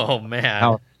 Like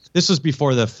man, this was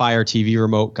before the Fire TV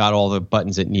remote got all the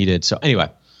buttons it needed. So anyway,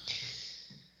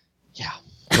 yeah,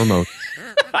 remote.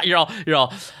 you're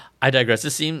all. I digress.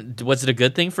 Was it a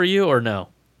good thing for you or no?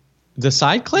 The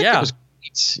side click. Yeah. It was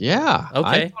great. Yeah. Okay.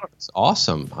 I thought it was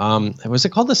awesome. Was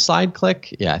it called the side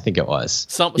click? Yeah, I think it was.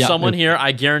 Someone here,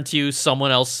 I guarantee you,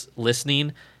 someone else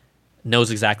listening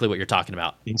knows exactly what you're talking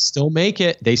about. They still make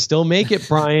it,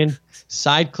 Brian.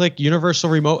 Side click universal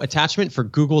remote attachment for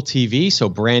Google TV. So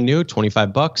brand new,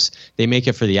 $25. They make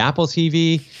it for the Apple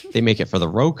TV. They make it for the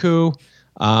Roku.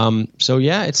 So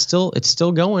yeah, it's still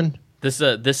going. This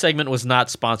segment was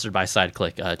not sponsored by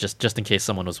SideClick, just in case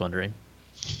someone was wondering.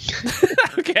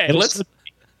 Okay,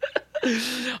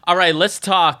 all right, let's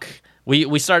talk.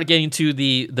 We started getting to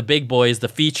the big boys, the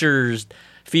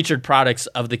featured products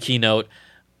of the keynote.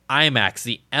 iMacs,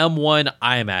 the M1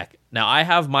 iMac. Now, I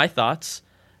have my thoughts,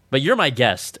 but you're my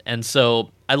guest, and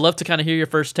so I'd love to kind of hear your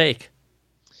first take.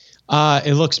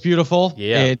 It looks beautiful.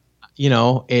 Yeah.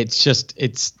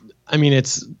 It's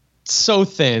so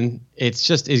thin. It's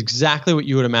just exactly what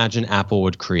you would imagine Apple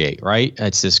would create, right?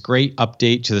 It's this great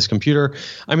update to this computer.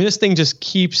 I mean, this thing just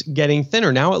keeps getting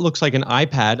thinner. Now it looks like an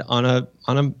iPad on a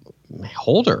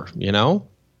holder, Yeah.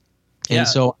 And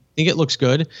so I think it looks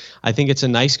good. I think it's a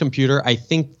nice computer. I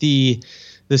think the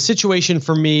situation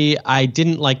for me, I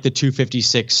didn't like the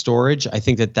 256 storage. I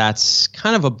think that's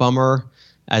kind of a bummer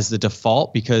as the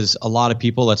default because a lot of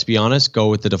people, let's be honest, go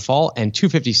with the default. And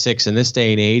 256 in this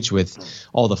day and age with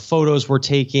all the photos we're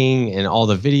taking and all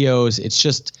the videos, it's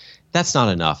just, that's not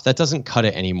enough. That doesn't cut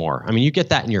it anymore. I mean, you get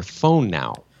that in your phone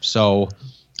now. So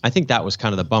I think that was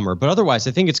kind of the bummer. But otherwise,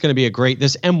 I think it's going to be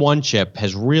this M1 chip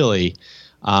has really,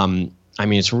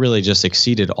 it's really just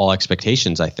exceeded all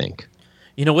expectations, I think.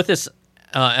 With this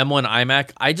M1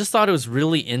 iMac, I just thought it was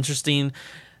really interesting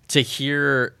to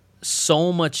hear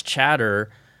so much chatter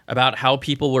about how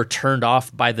people were turned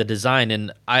off by the design,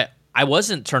 and I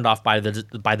wasn't turned off by the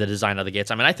design of the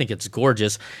gates. I mean, I think it's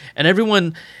gorgeous, and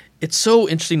everyone. It's so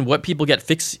interesting what people get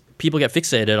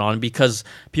fixated on because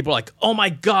people are like, oh my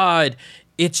god,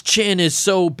 its chin is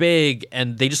so big,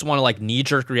 and they just want to like knee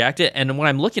jerk react it. And when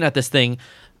I'm looking at this thing,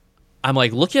 I'm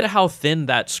like, look at how thin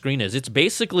that screen is. It's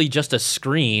basically just a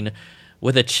screen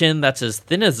with a chin that's as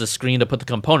thin as the screen to put the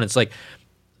components. Like,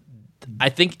 I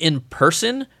think in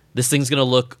person, this thing's going to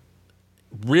look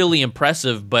really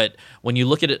impressive. But when you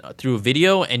look at it through a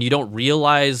video and you don't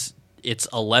realize it's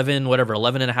 11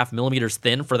 and a half millimeters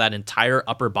thin for that entire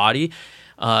upper body,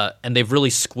 and they've really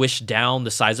squished down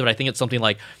the size of it. I think it's something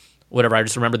like, whatever, I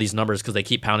just remember these numbers because they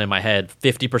keep pounding in my head,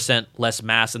 50% less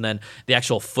mass, and then the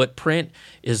actual footprint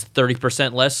is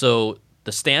 30% less, so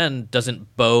the stand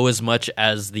doesn't bow as much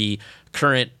as the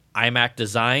current iMac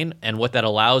design, and what that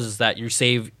allows is that you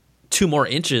save 2 more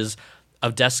inches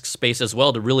of desk space as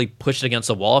well to really push it against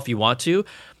the wall if you want to.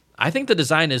 I think the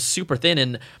design is super thin,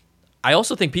 and I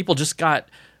also think people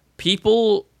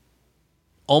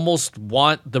almost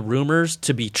want the rumors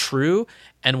to be true,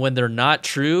 and when they're not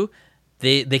true,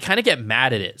 they kind of get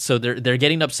mad at it. So they're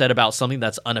getting upset about something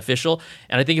that's unofficial.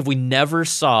 And I think if we never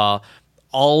saw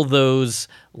all those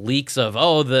leaks of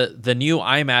the new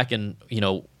iMac, and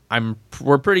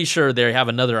we're pretty sure they have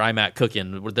another iMac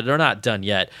cooking. They're not done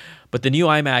yet, but the new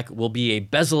iMac will be a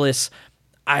bezel-less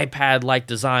iPad-like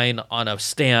design on a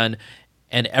stand,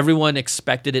 and everyone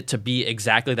expected it to be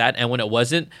exactly that. And when it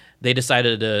wasn't, they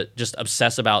decided to just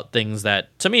obsess about things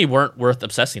that, to me, weren't worth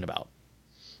obsessing about.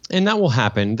 And that will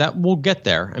happen. That will get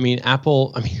there.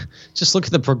 Apple, just look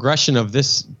at the progression of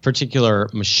this particular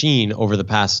machine over the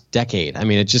past decade.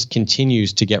 It just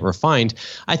continues to get refined.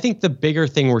 I think the bigger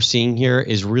thing we're seeing here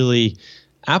is really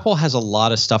Apple has a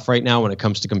lot of stuff right now when it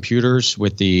comes to computers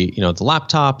with the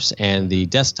laptops and the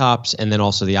desktops and then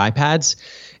also the iPads.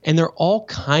 And they're all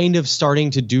kind of starting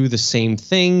to do the same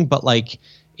thing, but like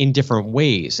in different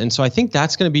ways. And so I think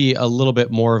that's going to be a little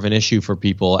bit more of an issue for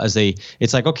people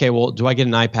it's like, okay, well, do I get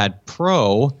an iPad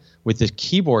Pro with this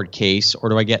keyboard case, or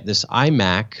do I get this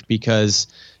iMac? Because,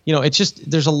 it's just,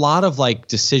 there's a lot of like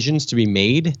decisions to be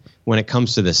made when it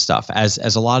comes to this stuff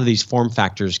as a lot of these form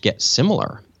factors get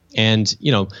similar. And,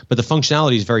 but the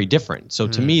functionality is very different. So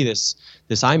to me, this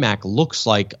iMac looks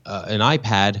like an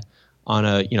iPad on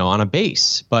a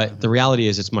base, but the reality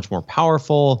is it's much more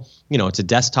powerful. It's a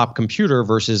desktop computer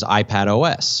versus iPad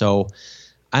OS. So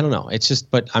I don't know. It's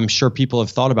just, but I'm sure people have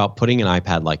thought about putting an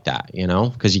iPad like that,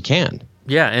 because you can.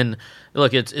 Yeah, and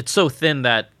look, it's so thin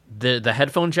that the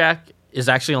headphone jack is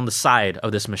actually on the side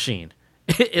of this machine.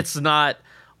 It's not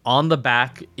on the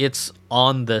back; it's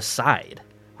on the side,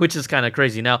 which is kind of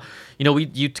crazy. Now,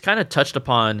 you kind of touched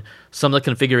upon some of the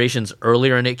configurations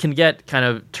earlier, and it can get kind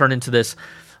of turn into this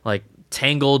like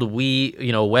tangled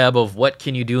web of what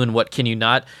can you do and what can you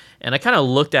not. And I kind of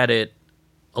looked at it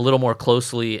a little more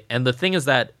closely, and the thing is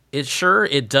that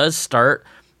it does start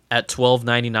at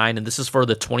 $12.99, and this is for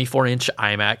the 24-inch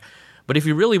iMac. But if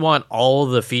you really want all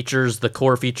the features, the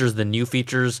core features, the new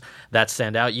features that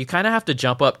stand out, you kind of have to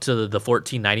jump up to the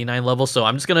 $14.99 level. So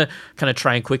I'm just going to kind of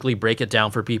try and quickly break it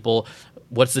down for people.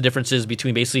 What's the differences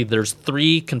between, basically there's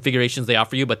 3 configurations they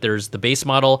offer you, but there's the base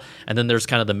model, and then there's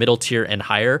kind of the middle tier and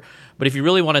higher. But if you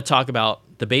really want to talk about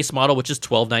the base model, which is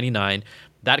 $12.99,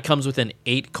 that comes with an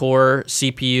 8-core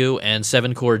CPU and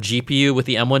 7-core GPU with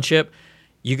the M1 chip.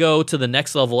 You go to the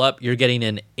next level up, you're getting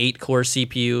an 8-core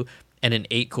CPU and an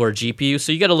 8-core GPU,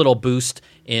 so you get a little boost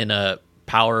in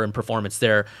power and performance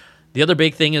there. The other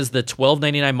big thing is the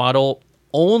 $12.99 model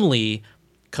only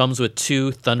comes with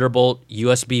 2 Thunderbolt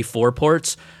USB 4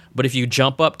 ports, but if you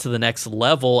jump up to the next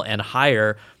level and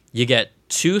higher, you get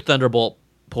 2 Thunderbolt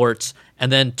ports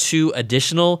and then 2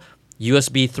 additional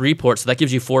USB 3 ports. So that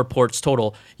gives you 4 ports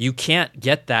total. You can't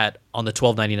get that on the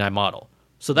 $12.99 model.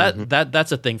 So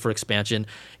that's a thing for expansion.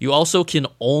 You also can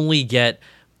only get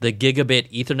the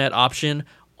gigabit Ethernet option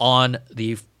on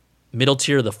the middle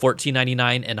tier, the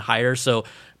 $14.99 and higher. So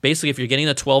basically, if you're getting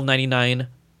a $12.99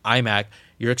 iMac,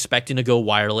 you're expecting to go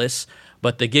wireless,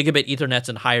 but the gigabit Ethernets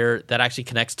and higher, that actually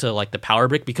connects to like the power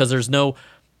brick, because there's no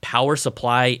power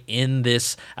supply in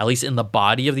this, at least in the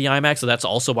body of the iMac. So that's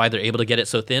also why they're able to get it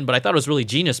so thin. But I thought it was really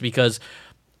genius because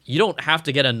you don't have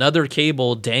to get another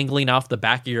cable dangling off the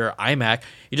back of your iMac.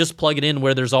 You just plug it in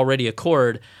where there's already a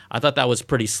cord. I thought that was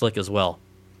pretty slick as well.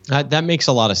 That makes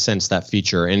a lot of sense, that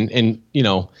feature. And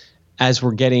as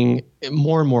we're getting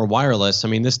more and more wireless,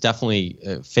 this definitely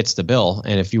fits the bill.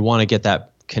 And if you want to get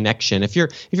that connection, if you're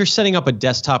setting up a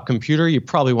desktop computer, you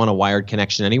probably want a wired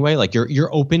connection anyway. Like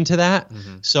you're open to that.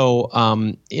 Mm-hmm. So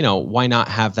why not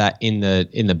have that in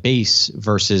the base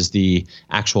versus the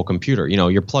actual computer?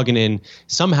 You're plugging in,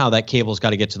 somehow that cable's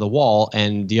got to get to the wall,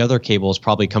 and the other cable is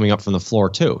probably coming up from the floor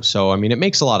too. So it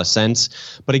makes a lot of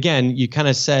sense. But again, you kind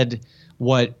of said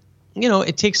what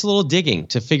it takes a little digging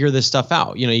to figure this stuff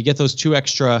out. You get those 2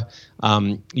 extra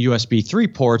USB 3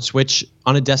 ports, which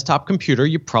on a desktop computer,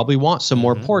 you probably want some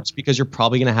more ports because you're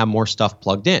probably going to have more stuff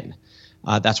plugged in.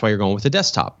 That's why you're going with a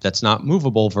desktop that's not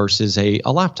movable versus a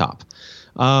laptop.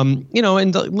 And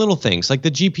the little things like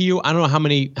the GPU, I don't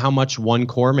know how much one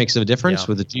core makes a difference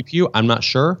with the GPU. I'm not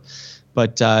sure,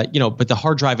 but but the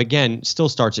hard drive again still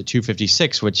starts at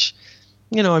 256, which,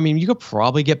 you could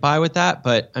probably get by with that.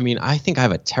 But I think I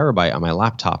have a terabyte on my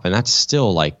laptop, and that's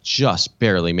still like just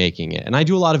barely making it. And I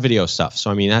do a lot of video stuff,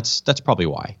 so that's probably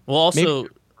why. Well, also, maybe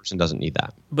a person doesn't need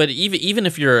that. But even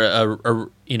if you're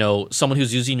someone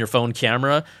who's using your phone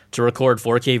camera to record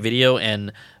 4K video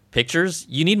and pictures,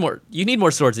 you need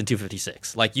more storage than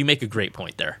 256. Like, you make a great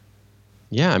point there.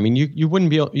 Yeah, you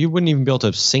wouldn't even be able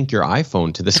to sync your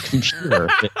iPhone to this computer.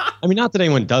 Not that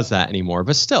anyone does that anymore,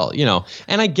 but still,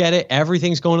 and I get it.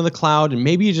 Everything's going to the cloud, and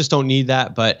maybe you just don't need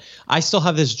that. But I still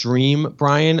have this dream,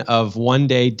 Brian, of one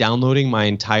day downloading my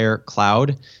entire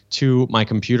cloud to my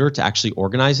computer to actually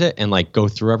organize it and like go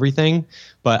through everything.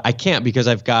 But I can't because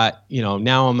I've got,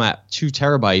 now I'm at 2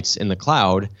 terabytes in the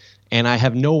cloud. And I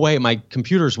have no way. My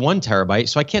computer's 1 terabyte,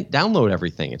 so I can't download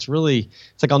everything. It's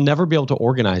like I'll never be able to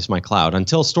organize my cloud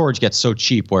until storage gets so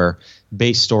cheap where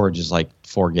base storage is like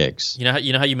 4 gigs. You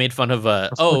know how you made fun of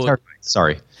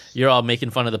sorry. You're all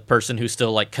making fun of the person who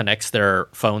still like connects their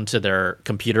phone to their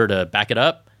computer to back it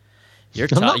up. You're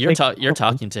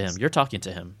talking to him. You're talking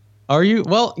to him. Are you?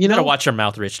 Well, you gotta watch your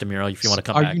mouth, Rich DeMuro, if you want to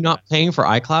come back. Are you not paying for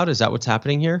iCloud? Is that what's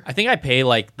happening here? I think I pay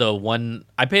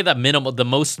the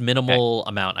most minimal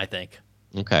amount, I think.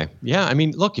 Okay. Yeah.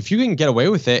 Look, if you can get away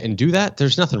with it and do that,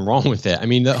 there's nothing wrong with it.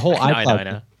 The whole iCloud I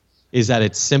know. is that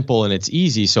it's simple and it's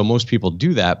easy, so most people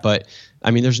do that. But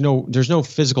there's no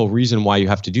physical reason why you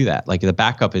have to do that. Like, the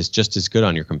backup is just as good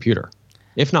on your computer,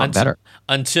 if not better.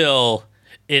 Until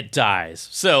it dies.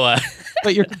 So,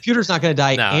 but your computer's not going to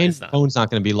die, and your phone's not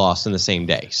going to be lost in the same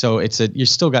day. So you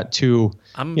still got 2.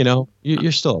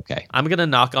 You're still okay. I'm gonna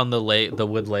knock on the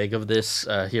wood leg of this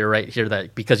right here.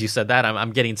 That because you said that,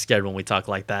 I'm getting scared when we talk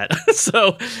like that.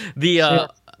 So the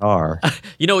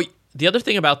the other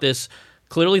thing about this,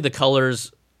 clearly the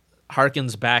colors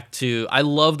harkens back to. I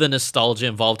love the nostalgia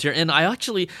involved here, and I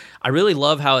really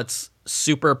love how it's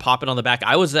super popping on the back.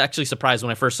 I was actually surprised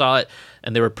when I first saw it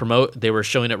and they were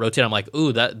showing it rotate. I'm like,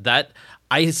 ooh, that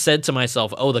I said to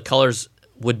myself, oh, the colors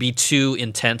would be too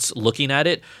intense looking at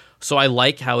it. So I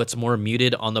like how it's more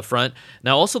muted on the front.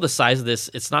 Now, also the size of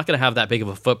this, it's not going to have that big of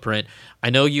a footprint.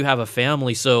 I know you have a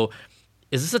family, so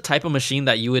is this a type of machine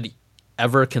that you would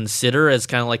ever consider as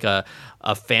kind of like a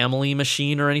family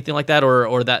machine or anything like that,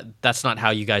 or that's not how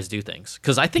you guys do things?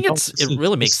 Because I think it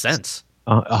really makes sense.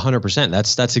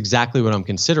 100%. That's exactly what I'm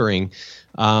considering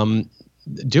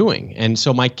doing. And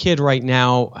so my kid right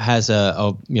now has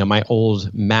my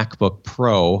old MacBook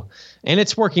Pro, and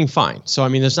it's working fine. So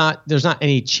there's not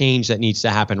any change that needs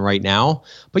to happen right now.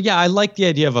 But yeah, I like the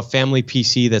idea of a family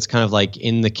PC that's kind of like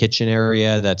in the kitchen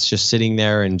area, that's just sitting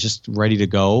there and just ready to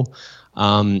go.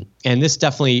 And this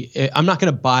definitely, I'm not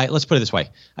going to buy. Let's put it this way.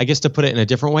 I guess to put it in a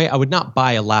different way, I would not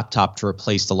buy a laptop to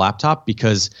replace the laptop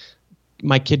because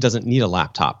my kid doesn't need a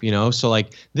laptop, so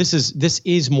like this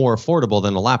is more affordable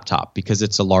than a laptop because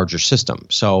it's a larger system.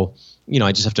 So,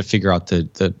 I just have to figure out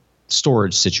the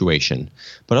storage situation.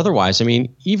 But otherwise,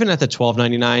 even at the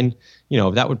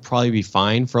 $12.99, that would probably be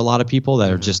fine for a lot of people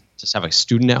that are just have a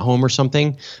student at home or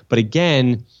something. But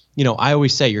again, I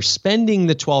always say you're spending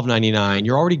the $12.99,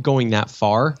 you're already going that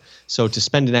far. So to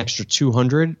spend an extra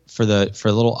 $200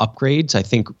 for little upgrades, I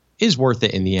think is worth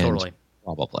it in the end. Totally.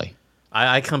 Probably.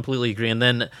 I completely agree. And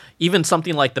then even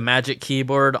something like the Magic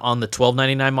Keyboard on the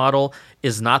 $12.99 model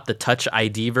is not the Touch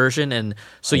ID version. And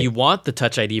so you want the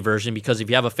Touch ID version because if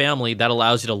you have a family, that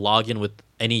allows you to log in with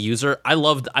any user. I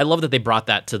love that they brought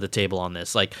that to the table on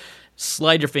this. Like,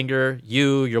 slide your finger,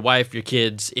 your wife, your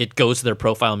kids, it goes to their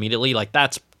profile immediately. Like,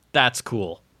 that's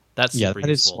cool. That's super that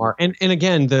useful. Is smart. And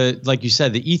again, like you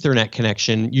said, the Ethernet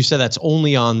connection, you said that's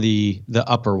only on the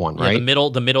upper one, right?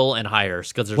 The middle and higher,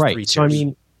 because there's 3 tiers.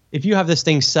 So if you have this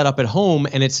thing set up at home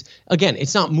and it's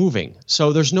not moving,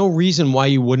 so there's no reason why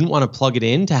you wouldn't want to plug it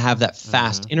in to have that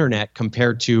fast internet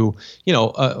compared to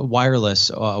a wireless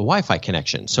Wi-Fi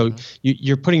connection. So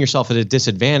you're putting yourself at a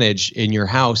disadvantage in your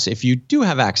house if you do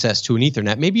have access to an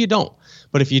Ethernet. Maybe you don't,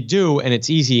 but if you do and it's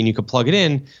easy and you can plug it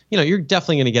in, you're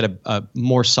definitely going to get a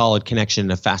more solid connection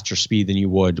and a faster speed than you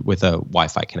would with a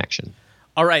Wi-Fi connection.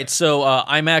 All right, so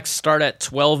iMacs start at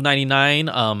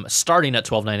 $12.99, starting at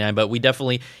 $12.99, but we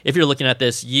definitely, if you're looking at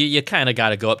this, you kind of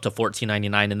got to go up to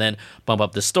 $14.99 and then bump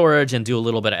up the storage and do a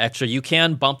little bit of extra. You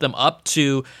can bump them up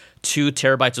to 2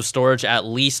 terabytes of storage, at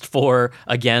least for,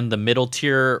 again, the middle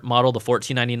tier model, the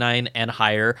 $1499 and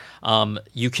higher.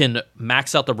 You can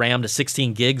max out the RAM to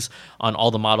 16 gigs on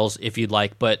all the models if you'd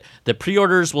like, but the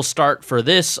pre-orders will start for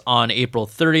this on April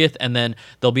 30th, and then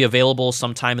they'll be available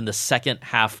sometime in the second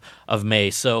half of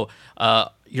May. So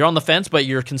you're on the fence, but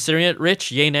you're considering it,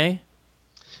 Rich? Yay, nay?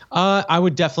 I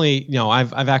would definitely,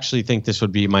 I've actually think this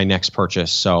would be my next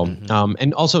purchase. So,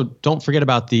 and also don't forget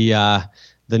about the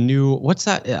new, what's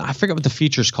that? I forget what the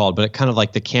feature's called, but it kind of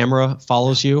like the camera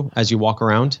follows you as you walk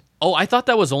around. Oh, I thought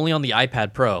that was only on the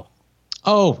iPad Pro.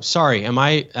 Oh, sorry. Am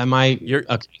I? You're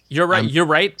okay. You're right. You're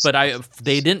right. But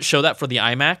they didn't show that for the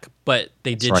iMac, but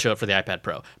they did show it for the iPad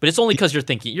Pro. But it's only because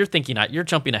you're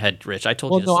jumping ahead, Rich. I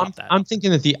told you to stop that. I'm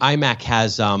thinking that the iMac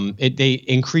has they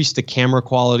increased the camera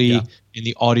quality and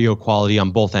the audio quality on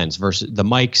both ends versus the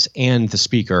mics and the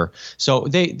speaker. So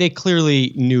they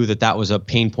clearly knew that was a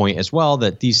pain point as well.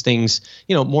 That these things,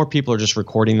 more people are just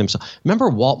recording themselves. Remember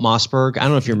Walt Mossberg? I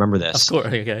don't know if you remember this. Of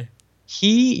course. Okay.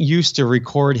 He used to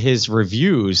record his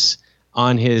reviews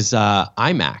on his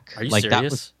iMac. Are you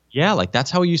serious? That's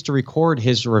how he used to record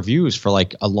his reviews for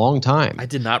like a long time. I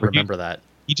did not remember that.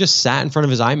 He just sat in front of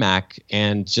his iMac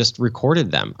and just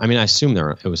recorded them. I mean, I assume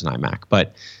it was an iMac,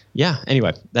 but yeah.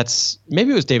 Anyway,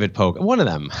 maybe it was David Pogue, one of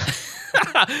them.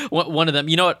 One of them.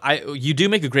 You know what? You do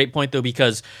make a great point though,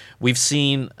 because we've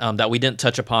seen that we didn't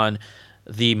touch upon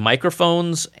the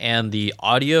microphones and the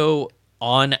audio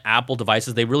on Apple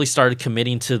devices. They really started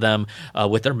committing to them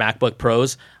with their MacBook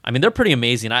Pros. I mean, they're pretty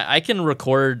amazing. I can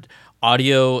record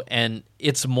audio and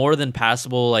it's more than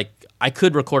passable. Like, I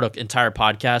could record an entire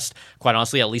podcast, quite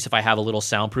honestly, at least if I have a little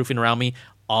soundproofing around me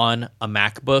on a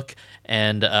MacBook,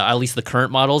 and at least the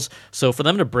current models. So for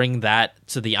them to bring that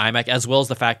to the iMac, as well as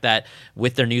the fact that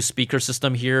with their new speaker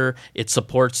system here, it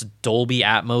supports Dolby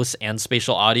Atmos and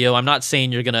spatial audio. I'm not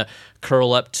saying you're going to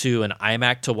curl up to an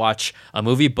iMac to watch a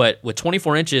movie, but with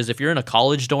 24 inches, if you're in a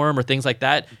college dorm or things like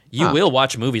that, you will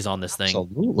watch movies on this thing.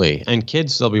 Absolutely. And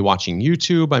kids, they'll be watching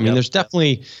YouTube. I mean, there's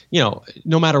definitely,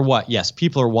 no matter what, yes,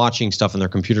 people are watching stuff on their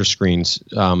computer screens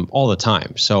all the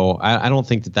time. So I don't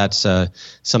think that's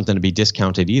something to be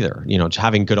discounted either.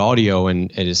 Having good audio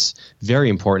and it is very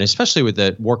important, especially with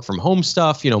the work from home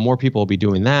stuff. More people will be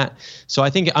doing that. So I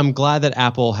think I'm glad that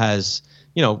Apple has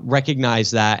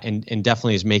recognized that and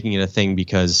definitely is making it a thing,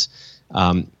 because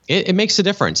it makes a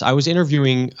difference. I was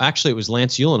interviewing, actually it was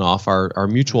Lance Ulanoff, our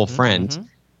mutual friend,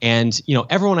 and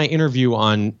everyone I interview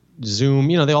on Zoom,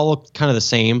 they all look kind of the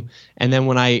same. And then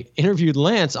when I interviewed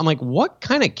Lance, I'm like, what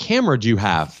kind of camera do you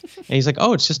have? And he's like,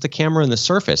 oh, it's just the camera and the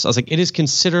Surface. I was like, it is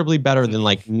considerably better than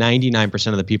like 99%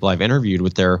 of the people I've interviewed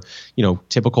with their,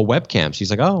 typical webcams.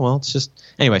 He's like, oh, well, it's just,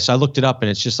 anyway. So I looked it up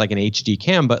and it's just like an HD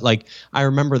cam. But like, I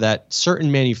remember that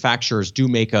certain manufacturers do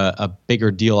make a bigger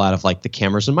deal out of like the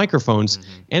cameras and microphones,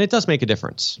 and it does make a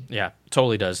difference. Yeah,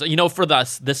 totally does. For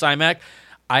this iMac,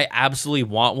 I absolutely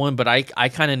want one, but I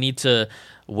kind of need to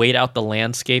wait out the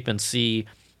landscape and see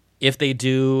if they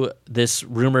do this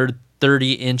rumored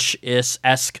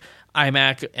 30-inch-esque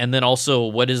iMac, and then also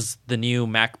what does the new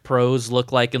Mac Pros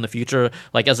look like in the future.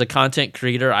 Like, as a content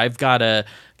creator, I've got to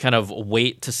kind of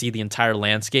wait to see the entire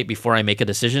landscape before I make a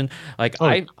decision. Like,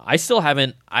 I still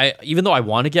haven't, even though I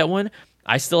want to get one,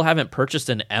 I still haven't purchased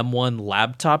an M1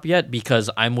 laptop yet, because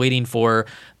I'm waiting for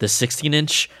the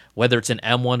 16-inch, whether it's an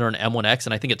M1 or an M1X,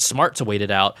 and I think it's smart to wait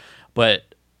it out. But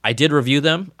I did review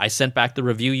them. I sent back the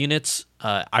review units.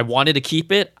 I wanted to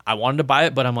keep it. I wanted to buy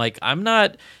it, but I'm like, I'm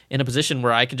not in a position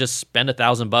where I can just spend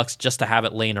 $1,000 just to have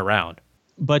it laying around.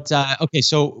 But okay,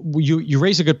 so you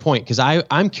raise a good point, because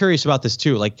I'm curious about this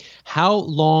too. Like, how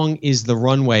long is the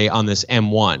runway on this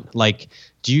M1? Like,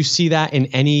 do you see that in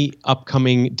any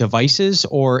upcoming devices,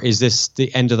 or is this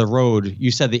the end of the road?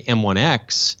 You said the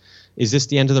M1X. Is this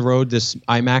the end of the road, this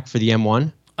iMac for the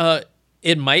M1?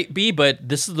 It might be, but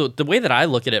this is the way that I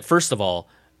look at it. First of all,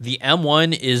 the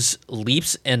M1 is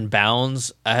leaps and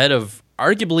bounds ahead of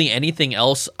arguably anything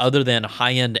else other than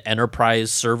high-end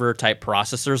enterprise server-type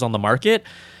processors on the market,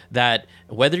 that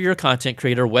whether you're a content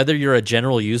creator, whether you're a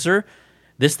general user,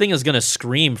 this thing is going to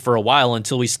scream for a while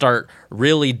until we start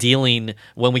really dealing,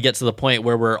 when we get to the point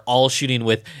where we're all shooting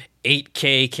with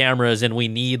 8K cameras and we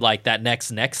need like that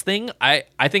next thing. I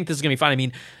think this is going to be fine. I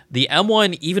mean, the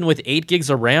M1, even with 8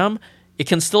 gigs of RAM, it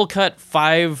can still cut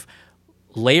 5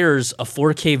 layers of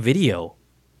 4K video.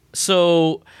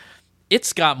 So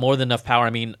it's got more than enough power. I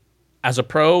mean, as a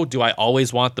pro, do I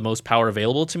always want the most power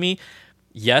available to me?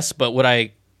 Yes, but would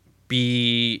I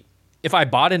be... If I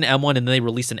bought an M1 and then they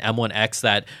released an M1X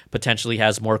that potentially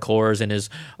has more cores and is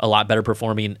a lot better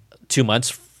performing 2 months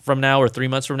from now or 3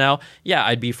 months from now, yeah,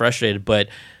 I'd be frustrated. But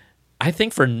I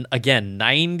think for, again,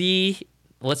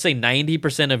 let's say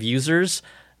 90% of users,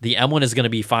 the M1 is going to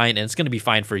be fine, and it's going to be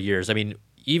fine for years. I mean,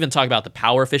 you even talk about the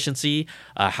power efficiency,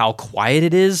 how quiet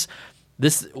it is.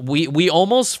 We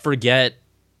almost forget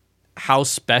how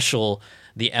special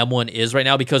the M1 is right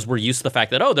now because we're used to the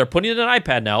fact that, they're putting in an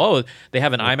iPad now. Oh, they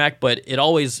have an iMac, but it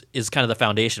always is kind of the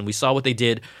foundation. We saw what they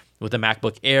did with the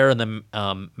MacBook Air and the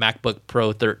MacBook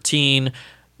Pro 13.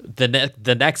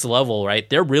 The next level, right?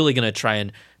 They're really going to try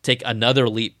and take another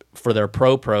leap for their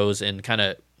Pros and kind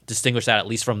of distinguish that at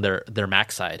least from their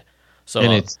Mac side. So,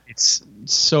 and it's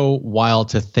so wild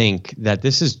to think that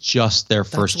this is just their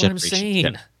first generation. I'm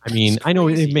saying. I mean, I know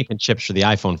they've been making chips for the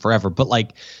iPhone forever, but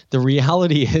like the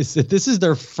reality is that this is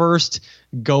their first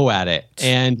go at it.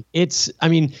 And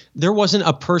there wasn't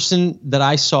a person that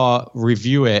I saw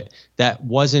review it that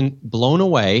wasn't blown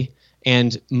away.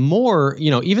 And more,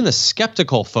 even the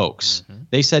skeptical folks,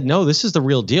 they said, no, this is the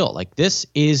real deal. Like, this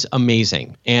is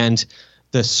amazing. And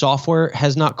the software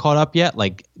has not caught up yet.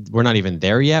 Like, we're not even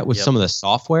there yet with some of the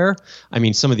software. I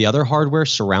mean, some of the other hardware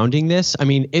surrounding this. I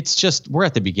mean, it's just, we're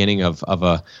at the beginning of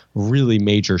a really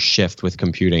major shift with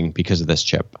computing because of this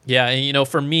chip. Yeah. And,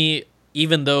 for me,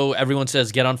 even though everyone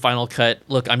says get on Final Cut,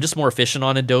 look, I'm just more efficient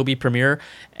on Adobe Premiere,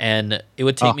 and it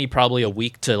would take me probably a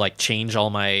week to like change all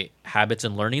my habits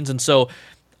and learnings. And so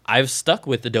I've stuck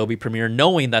with Adobe Premiere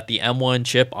knowing that the M1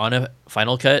 chip on a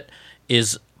Final Cut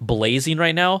is blazing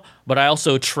right now, but I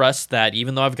also trust that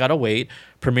even though I've got to wait,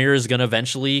 Premiere is going to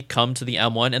eventually come to the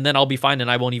M1, and then I'll be fine,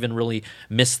 and I won't even really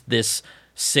miss this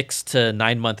 6 to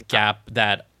 9 month gap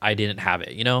that I didn't have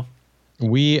it,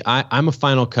 I'm a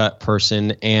Final Cut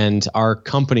person, and our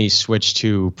company switched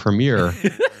to Premiere.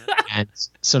 And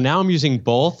so now I'm using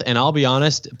both. And I'll be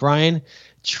honest, Brian,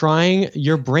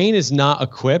 your brain is not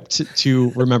equipped to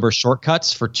remember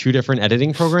shortcuts for two different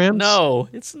editing programs. No,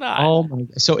 it's not. Oh my!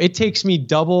 So it takes me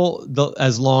double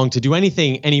as long to do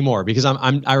anything anymore because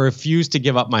I refuse to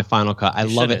give up my Final Cut. I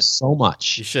love it so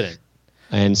much. You shouldn't.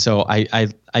 And so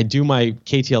I do my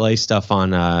KTLA stuff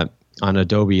on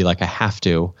Adobe like I have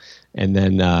to. And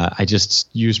then I just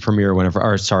use Premiere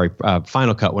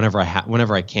Final Cut whenever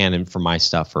I can, and for my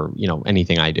stuff or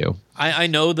anything I do. I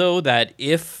know though that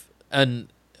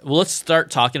let's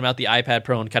start talking about the iPad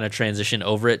Pro and kind of transition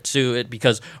over to it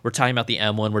because we're talking about the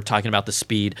M1, we're talking about the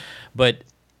speed. But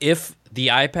if the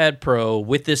iPad Pro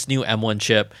with this new M1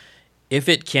 chip, if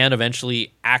it can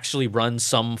eventually actually run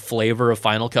some flavor of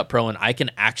Final Cut Pro and I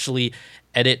can actually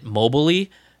edit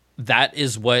mobilely, that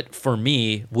is what, for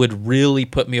me, would really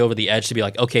put me over the edge to be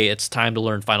like, okay, it's time to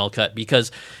learn Final Cut.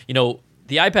 Because,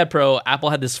 the iPad Pro, Apple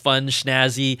had this fun,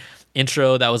 snazzy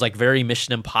intro that was like very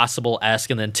Mission Impossible-esque.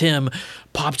 And then Tim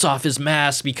pops off his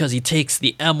mask because he takes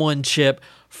the M1 chip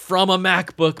from a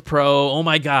MacBook Pro, oh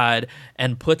my God,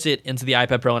 and puts it into the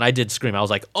iPad Pro. And I did scream. I was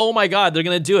like, oh my God, they're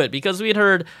going to do it. Because we had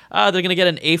heard they're going to get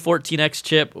an A14X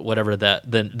chip, whatever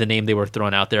the name they were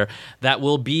throwing out there, that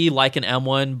will be like an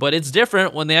M1. But it's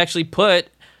different when they actually put,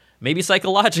 maybe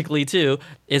psychologically too,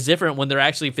 it's different when they're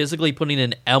actually physically putting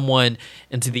an M1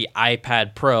 into the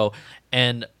iPad Pro.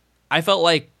 And I felt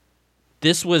like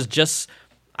this was just,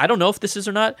 I don't know if this is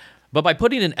or not, but by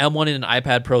putting an M1 in an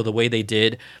iPad Pro the way they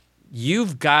did,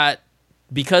 you've got,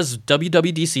 because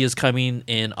WWDC is coming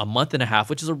in a month and a half,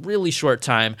 which is a really short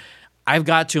time, I've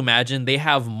got to imagine they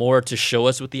have more to show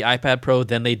us with the iPad Pro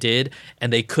than they did,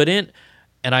 and they couldn't,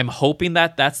 and I'm hoping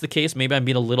that that's the case. Maybe I'm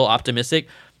being a little optimistic,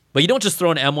 but you don't just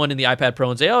throw an M1 in the iPad Pro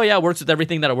and say, oh yeah, it works with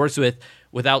everything that it works with,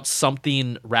 without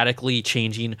something radically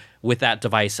changing with that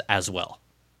device as well.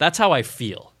 That's how I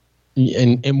feel.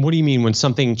 And what do you mean when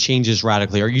something changes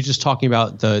radically? Are you just talking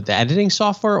about the editing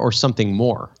software or something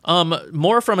more?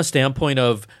 More from a standpoint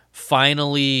of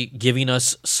finally giving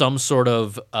us some sort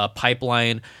of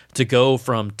pipeline to go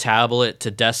from tablet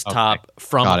to desktop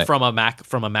from a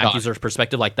Mac user's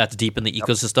perspective. Like that's deep in the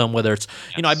ecosystem. Whether it's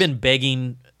I've been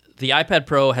begging. The iPad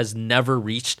Pro has never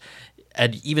reached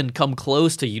and even come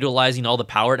close to utilizing all the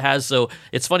power it has. So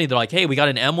it's funny. They're like, hey, we got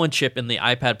an M1 chip in the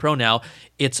iPad Pro now.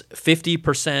 It's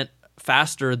 50%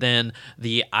 faster than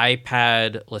the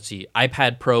iPad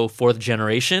Pro 4th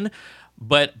generation.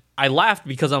 But I laughed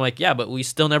because I'm like, yeah, but we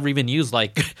still never even used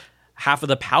like half of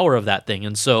the power of that thing.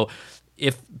 And so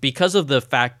because of the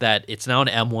fact that it's now an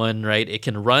M1, right, it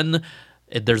can run,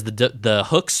 there's the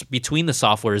hooks between the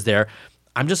softwares there.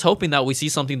 I'm just hoping that we see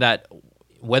something that,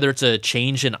 whether it's a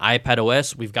change in iPad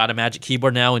OS, we've got a Magic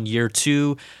Keyboard now in year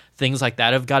 2, things like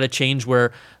that have got to change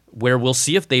where we'll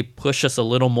see if they push us a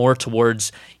little more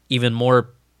towards even more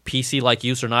PC-like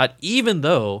use or not, even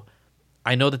though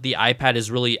I know that the iPad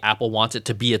is really, Apple wants it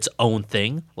to be its own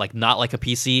thing, like not like a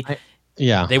PC.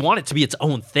 They want it to be its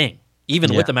own thing,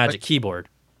 even with the Magic Keyboard.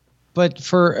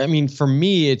 for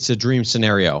me, it's a dream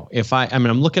scenario.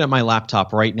 I'm looking at my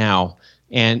laptop right now,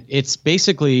 and it's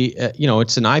basically,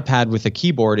 it's an iPad with a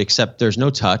keyboard, except there's no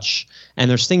touch. And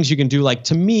there's things you can do. Like,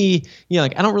 to me,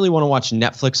 like, I don't really want to watch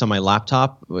Netflix on my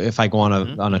laptop if I go on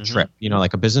a trip,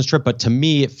 like a business trip. But to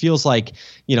me, it feels like,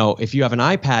 if you have an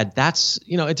iPad, that's,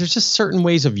 there's just certain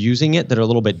ways of using it that are a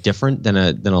little bit different than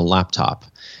a laptop.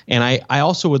 And I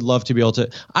also would love to be able to,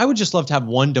 I would just love to have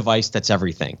one device that's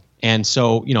everything. And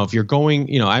so, if you're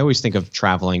going, I always think of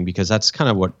traveling because that's kind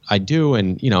of what I do.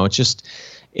 And,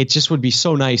 it just would be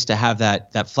so nice to have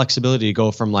that flexibility to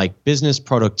go from like business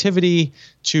productivity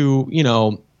to,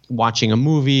 watching a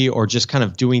movie or just kind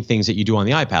of doing things that you do on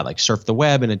the iPad, like surf the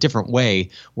web in a different way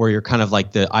where you're kind of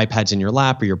like the iPad's in your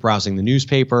lap or you're browsing the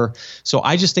newspaper. So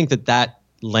I just think that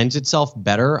lends itself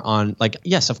better on, like,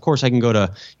 yes, of course I can go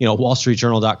to,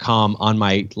 wallstreetjournal.com on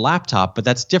my laptop, but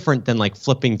that's different than like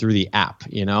flipping through the app,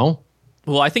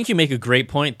 Well, I think you make a great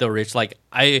point though, Rich. Like,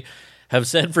 I have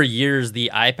said for years,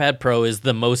 the iPad Pro is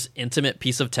the most intimate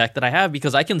piece of tech that I have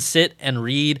because I can sit and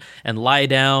read and lie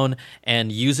down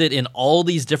and use it in all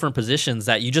these different positions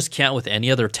that you just can't with any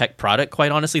other tech product,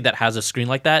 quite honestly, that has a screen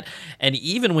like that. And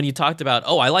even when you talked about,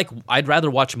 I'd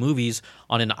rather watch movies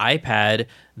on an iPad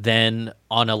than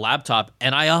on a laptop,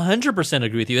 and I 100%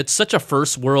 agree with you. It's such a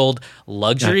first world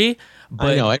luxury.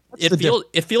 But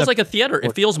it feels like a theater.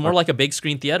 It feels more like a big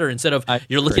screen theater instead of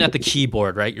you're looking at the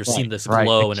keyboard, right? You're seeing this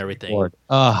glow and everything.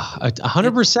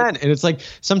 100%. And it's like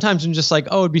sometimes I'm just like,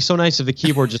 oh, it'd be so nice if the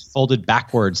keyboard just folded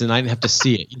backwards and I didn't have to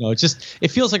see it. It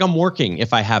feels like I'm working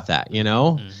if I have that,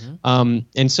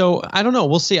 And so I don't know.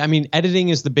 We'll see. I mean, editing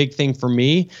is the big thing for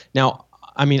me now.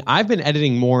 I mean, I've been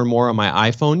editing more and more on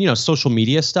my iPhone, social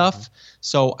media stuff.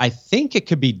 So I think it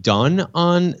could be done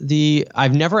on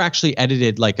I've never actually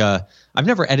edited I've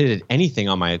never edited anything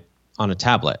on a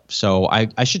tablet. So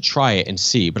I should try it and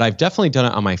see, but I've definitely done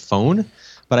it on my phone,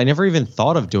 but I never even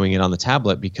thought of doing it on the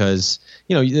tablet because,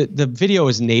 the video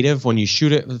is native when you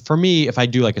shoot it. For me, if I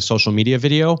do like a social media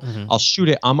video, I'll shoot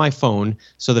it on my phone.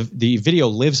 So the video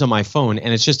lives on my phone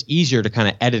and it's just easier to kind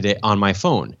of edit it on my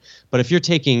phone. But if you're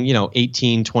taking,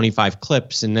 18, 25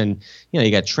 clips and then,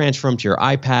 you got to transfer them to your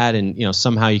iPad and,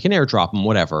 somehow you can airdrop them,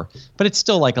 whatever. But it's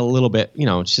still like a little bit,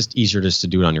 it's just easier just to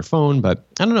do it on your phone. But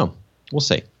I don't know. We'll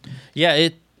see. Yeah,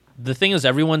 the thing is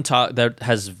everyone that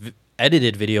has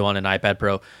edited video on an iPad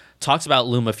Pro talks about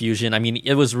LumaFusion. I mean,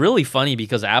 it was really funny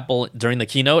because Apple, during the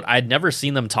keynote, I'd never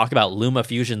seen them talk about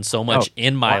LumaFusion so much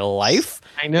in my life.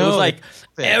 I know. It was like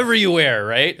everywhere,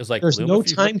 right? It was like there's no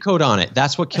time code on it.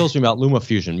 That's what kills me about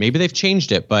LumaFusion. Maybe they've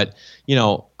changed it, but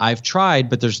I've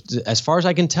tried, but as far as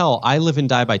I can tell, I live and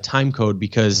die by time code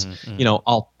because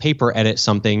I'll paper edit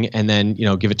something and then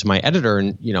give it to my editor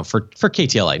and for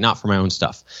KTLA, not for my own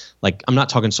stuff. Like, I'm not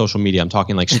talking social media. I'm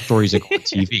talking like stories on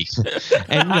TV.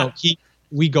 And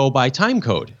we go by time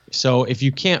code. So if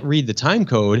you can't read the time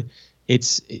code,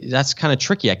 that's kind of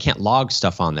tricky. I can't log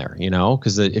stuff on there,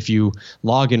 because if you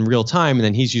log in real time and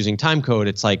then he's using time code,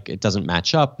 it's like it doesn't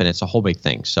match up and it's a whole big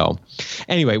thing. So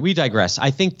anyway, we digress.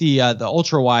 I think the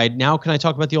ultra wide. Now, can I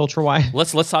talk about the ultra wide?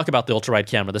 Let's talk about the ultra wide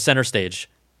camera, the center stage.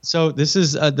 So this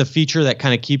is the feature that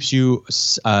kind of keeps you,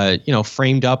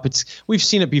 framed up. We've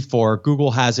seen it before.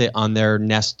 Google has it on their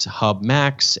Nest Hub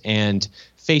Max, and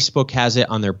Facebook has it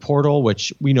on their Portal,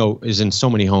 which we know is in so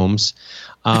many homes.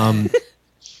 I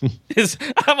was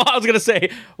going to say,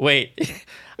 wait,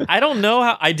 I don't know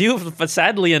how I do. But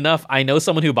sadly enough, I know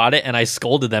someone who bought it and I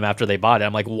scolded them after they bought it.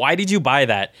 I'm like, why did you buy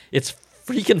that? It's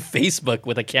freaking Facebook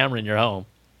with a camera in your home.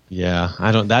 Yeah,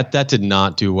 that did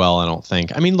not do well, I don't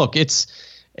think. I mean, look, it's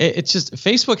just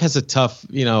Facebook has a tough,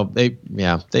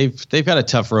 they've got a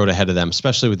tough road ahead of them,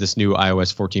 especially with this new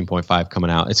iOS 14.5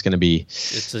 coming out. It's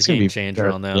a game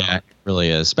changer on that. Yeah, it really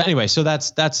is. But anyway, so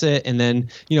that's it. And then,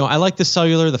 I like the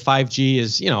cellular. The 5G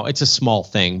is, it's a small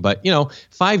thing, but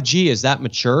 5G as that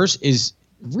matures is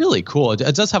really cool.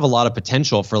 It does have a lot of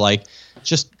potential for like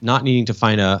just not needing to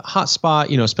find a hotspot,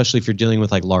 especially if you're dealing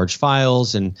with like large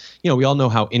files. And, we all know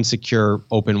how insecure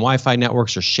open Wi-Fi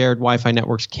networks or shared Wi-Fi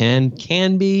networks can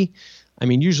be. I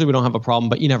mean, usually we don't have a problem,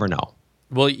 but you never know.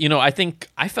 Well, I thought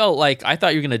you were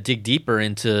going to dig deeper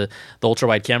into the ultra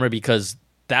wide camera because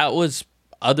that was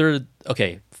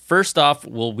okay. First off,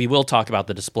 we will talk about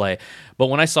the display, but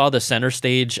when I saw the center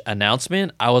stage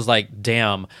announcement, I was like,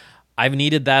 damn, I've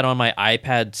needed that on my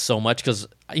iPad so much because,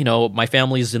 my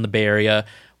family's in the Bay Area.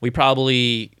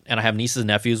 And I have nieces and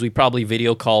nephews, we probably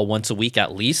video call once a week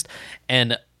at least.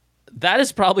 And that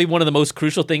is probably one of the most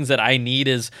crucial things that I need,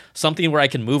 is something where I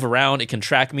can move around. It can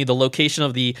track me. The location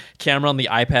of the camera on the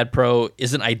iPad Pro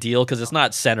isn't ideal because it's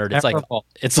not centered. It's Terrible.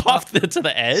 like it's off to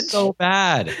the edge. So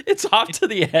bad. It's off to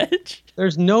the edge.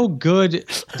 There's no good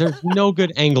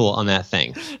angle on that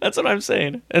thing. That's what I'm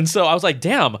saying. And so I was like,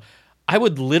 damn, I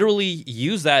would literally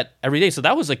use that every day. So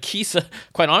that was a key,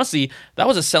 quite honestly, that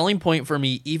was a selling point for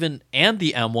me and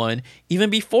the M1, even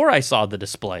before I saw the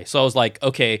display. So I was like,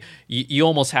 okay, you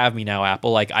almost have me now,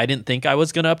 Apple. Like, I didn't think I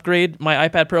was going to upgrade my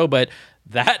iPad Pro, but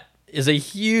that is a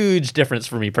huge difference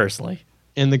for me personally.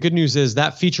 And the good news is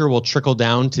that feature will trickle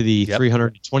down to the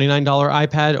 $329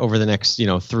 iPad over the next,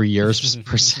 3 years.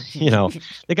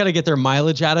 They got to get their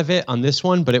mileage out of it on this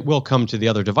one, but it will come to the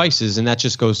other devices. And that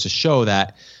just goes to show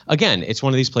that, again, it's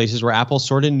one of these places where Apple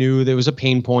sort of knew there was a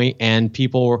pain point, and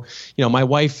people were, my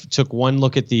wife took one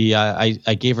look at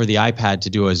I gave her the iPad to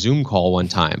do a Zoom call one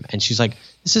time, and she's like,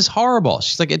 this is horrible.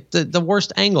 She's like, it's the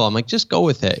worst angle. I'm like, just go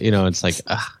with it. It's like,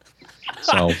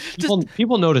 So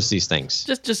people notice these things.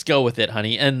 Just go with it,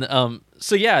 honey. And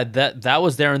so yeah, that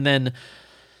was there. And then,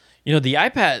 the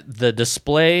iPad, the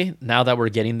display, now that we're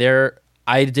getting there,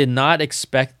 I did not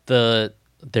expect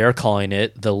they're calling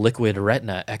it the Liquid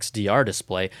Retina XDR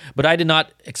display, but I did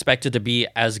not expect it to be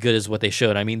as good as what they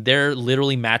showed. I mean, they're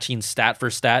literally matching stat for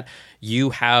stat.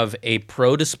 You have a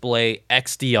Pro Display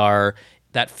XDR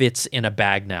that fits in a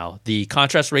bag now. The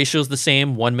contrast ratio is the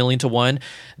same, 1,000,000 to 1.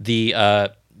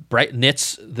 The bright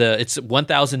nits, it's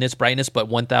 1,000 nits brightness, but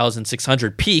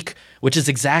 1,600 peak, which is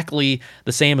exactly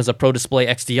the same as a Pro Display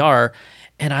XDR.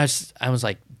 And I was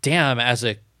like, damn, as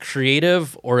a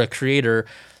creative or a creator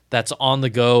that's on the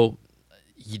go,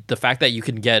 the fact that you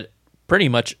can get pretty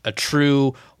much a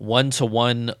true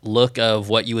one-to-one look of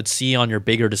what you would see on your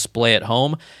bigger display at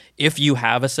home, if you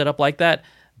have a setup like that,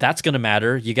 that's going to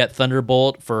matter. You get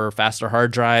Thunderbolt for faster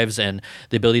hard drives and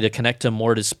the ability to connect to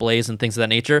more displays and things of that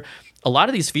nature. A lot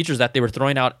of these features that they were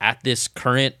throwing out at this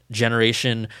current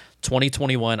generation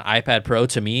 2021 iPad Pro,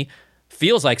 to me,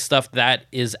 feels like stuff that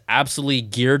is absolutely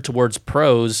geared towards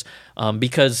pros,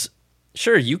 because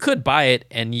sure, you could buy it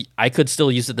and I could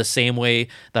still use it the same way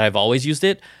that I've always used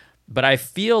it, but I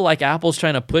feel like Apple's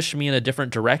trying to push me in a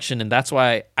different direction, and that's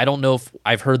why I don't know if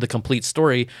I've heard the complete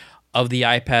story of the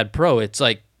iPad Pro. It's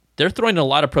like they're throwing in a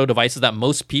lot of Pro devices that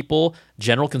most people,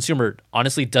 general consumer,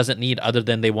 honestly doesn't need, other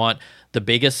than they want the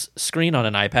biggest screen on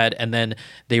an iPad, and then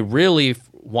they really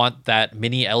want that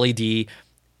mini LED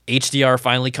HDR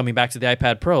finally coming back to the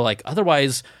iPad Pro. Like,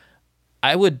 otherwise,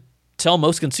 I would tell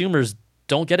most consumers,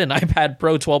 don't get an iPad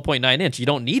Pro 12.9 inch. You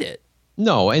don't need it.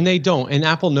 No, and they don't. And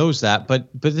Apple knows that. But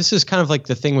this is kind of like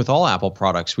the thing with all Apple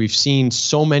products. We've seen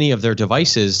so many of their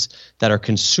devices that are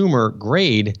consumer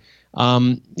grade,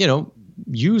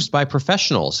 used by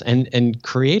professionals and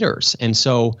creators. And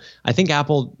so I think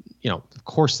Apple, of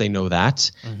course they know that.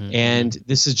 Mm-hmm. And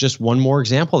this is just one more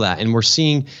example of that. And we're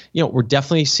seeing, we're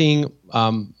definitely seeing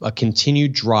a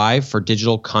continued drive for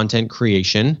digital content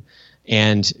creation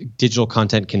and digital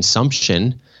content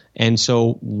consumption. And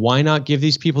so why not give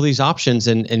these people these options?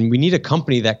 And we need a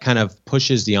company that kind of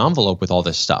pushes the envelope with all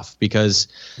this stuff, because,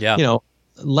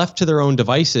 left to their own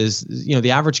devices,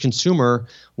 the average consumer,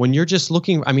 when you're just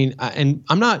looking, and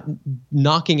I'm not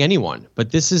knocking anyone,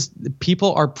 but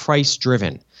people are price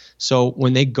driven. So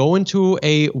when they go into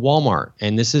a Walmart,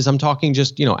 and I'm talking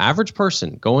just, average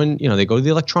person going, they go to the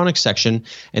electronics section,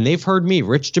 and they've heard me,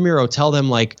 Rich DeMuro, tell them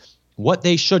like what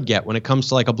they should get when it comes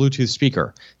to like a Bluetooth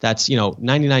speaker. That's,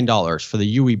 $99 for the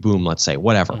UE Boom, let's say,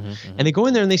 whatever. Mm-hmm. And they go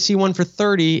in there and they see one for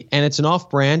 $30 and it's an off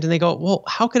brand, and they go, well,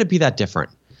 how could it be that different?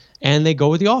 And they go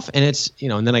with the off, and it's,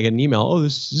 and then I get an email, oh,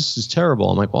 this is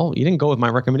terrible. I'm like, well, you didn't go with my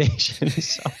recommendation.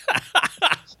 So,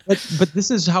 but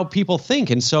this is how people think.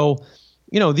 And so,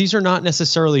 these are not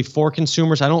necessarily for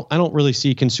consumers. I don't really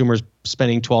see consumers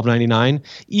spending $12.99.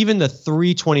 Even the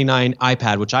 $329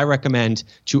 iPad, which I recommend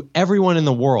to everyone in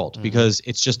the world, because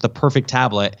it's just the perfect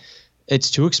tablet,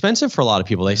 it's too expensive for a lot of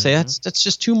people. They say that's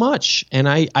just too much. And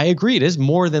I agree. It is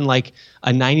more than like a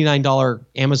 $99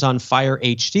 Amazon Fire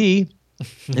HD.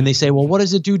 And they say, well, what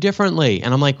does it do differently?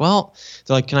 And I'm like, well,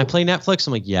 they're like, can I play Netflix?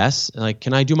 I'm like, yes. And like,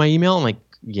 can I do my email? I'm like,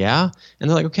 yeah. And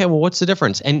they're like, okay, well, what's the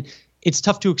difference? And it's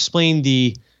tough to explain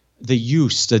the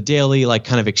use, the daily like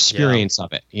kind of experience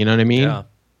of it. You know what I mean? Yeah,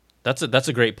 that's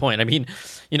a great point. I mean,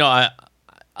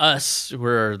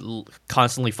 we're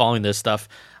constantly following this stuff.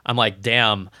 I'm like,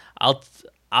 damn,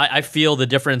 I feel the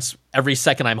difference every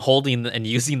second I'm holding and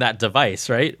using that device,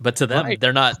 right? But to them,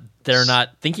 they're not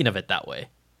thinking of it that way.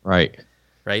 Right.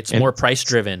 It's more price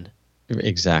driven.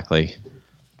 Exactly.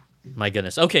 My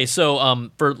goodness. Okay, so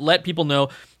let people know,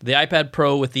 the iPad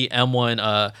Pro with the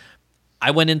M1,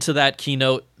 I went into that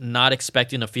keynote not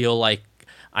expecting to feel like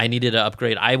I needed to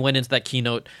upgrade. I went into that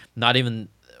keynote not even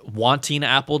wanting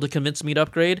Apple to convince me to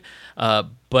upgrade.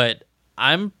 But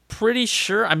I'm pretty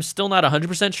sure, I'm still not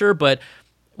 100% sure, but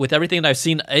with everything that I've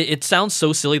seen, it sounds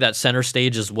so silly that center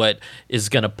stage is what is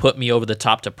going to put me over the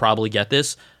top to probably get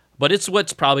this. But it's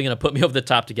what's probably going to put me over the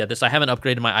top to get this. I haven't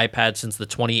upgraded my iPad since the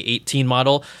 2018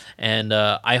 model, and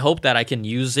I hope that I can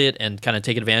use it and kind of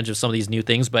take advantage of some of these new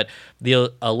things. But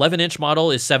the 11-inch model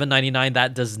is $799.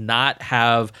 That does not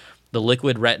have the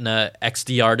Liquid Retina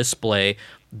XDR display.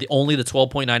 Only the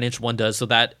 12.9-inch one does, so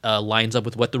that lines up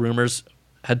with what the rumors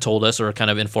had told us or kind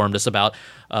of informed us about.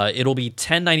 It'll be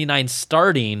 $1099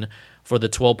 starting for the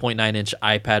 12.9-inch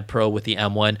iPad Pro with the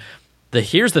M1.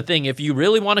 Here's the thing. If you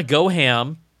really want to go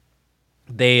ham,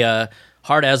 they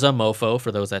hard as a mofo,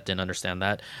 for those that didn't understand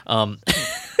that.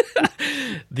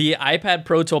 The iPad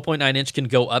Pro 12.9-inch can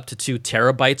go up to 2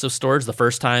 terabytes of storage the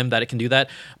first time that it can do that.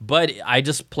 But I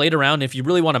just played around. If you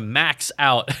really want to max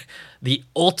out the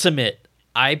ultimate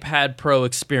iPad Pro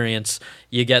experience,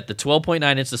 you get the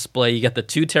 12.9-inch display, you get the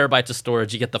 2 terabytes of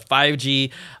storage, you get the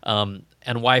 5G and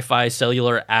Wi-Fi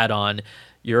cellular add-on.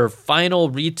 Your final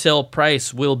retail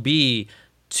price will be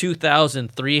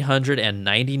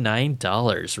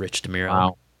 $2,399, Rich DeMiro.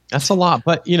 Wow, that's a lot.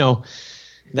 But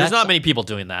there's not many people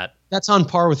doing that. That's on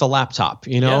par with a laptop,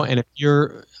 Yeah. And if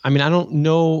you're, I don't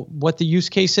know what the use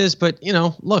case is, but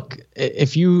look,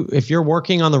 if you're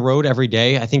working on the road every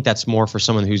day, I think that's more for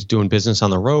someone who's doing business on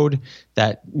the road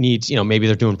that needs, maybe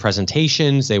they're doing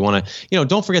presentations. They want to,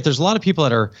 don't forget, there's a lot of people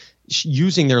that are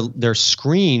using their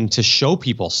screen to show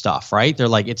people stuff, right? They're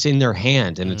like, it's in their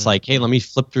hand and it's like, hey, let me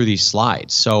flip through these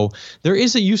slides. So there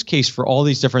is a use case for all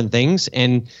these different things.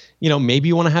 And, maybe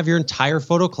you want to have your entire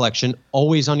photo collection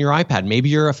always on your iPad. Maybe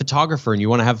you're a photographer and you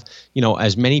want to have,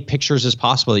 as many pictures as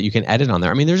possible that you can edit on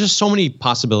there. There's just so many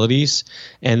possibilities.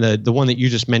 And the one that you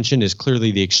just mentioned is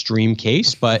clearly the extreme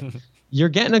case, but you're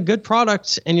getting a good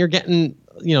product and you're getting,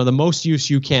 the most use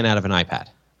you can out of an iPad.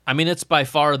 It's by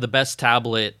far the best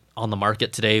tablet on the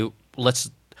market today.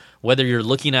 Whether you're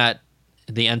looking at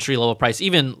the entry level price,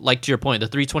 even like to your point, the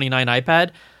 $329 iPad,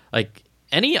 like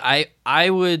I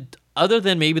would, other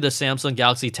than maybe the Samsung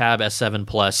Galaxy Tab S7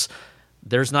 Plus,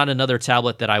 there's not another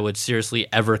tablet that I would seriously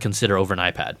ever consider over an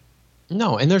iPad.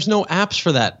 No, and there's no apps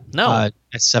for that. No.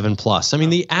 S7 Plus.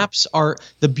 The apps are,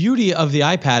 the beauty of the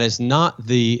iPad is not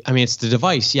it's the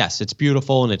device. Yes, it's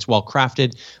beautiful and it's well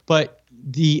crafted, but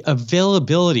the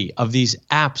availability of these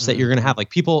apps that you're going to have,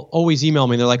 like people always email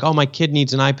me. They're like, oh, my kid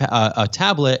needs an iPad, a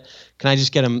tablet. Can I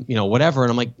just get him, whatever? And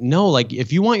I'm like, no, like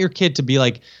if you want your kid to be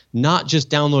like, not just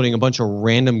downloading a bunch of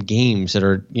random games that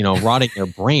are, rotting their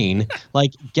brain,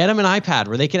 like get them an iPad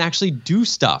where they can actually do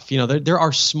stuff. There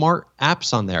are smart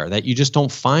apps on there that you just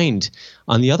don't find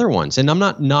on the other ones. And I'm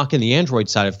not knocking the Android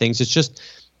side of things. It's just,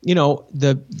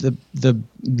 the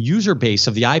user base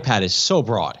of the iPad is so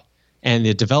broad. And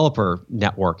the developer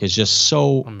network is just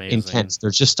so intense.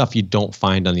 There's just stuff you don't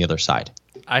find on the other side.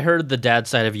 I heard the dad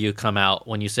side of you come out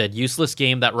when you said useless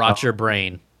game that rots your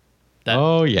brain.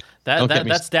 Yeah.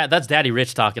 That's Daddy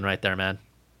Rich talking right there, man.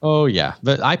 Oh, yeah.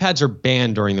 But iPads are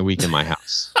banned during the week in my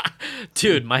house.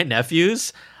 Dude, my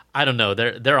nephews, I don't know.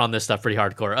 They're on this stuff pretty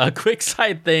hardcore. A quick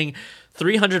side thing.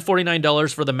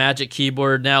 $349 for the Magic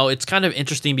Keyboard. Now, it's kind of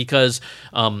interesting because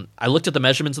I looked at the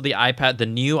measurements of the iPad, the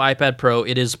new iPad Pro.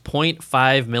 It is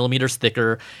 0.5 millimeters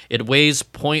thicker. It weighs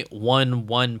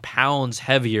 0.11 pounds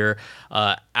heavier.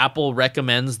 Apple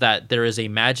recommends that there is a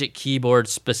Magic Keyboard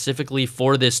specifically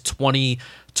for this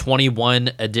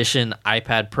 2021 edition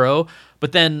iPad Pro.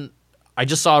 But then I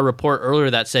just saw a report earlier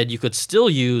that said you could still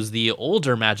use the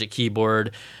older Magic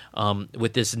Keyboard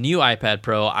with this new iPad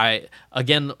Pro.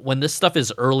 Again, when this stuff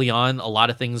is early on, a lot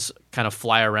of things kind of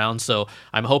fly around. So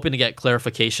I'm hoping to get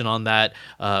clarification on that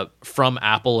from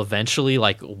Apple eventually.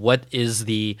 Like, what is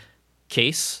the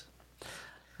case?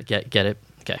 Get it?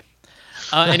 Okay.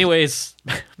 Anyways,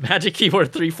 Magic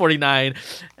Keyboard $349,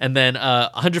 and then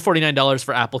 $149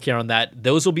 for AppleCare on that.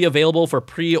 Those will be available for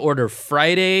pre-order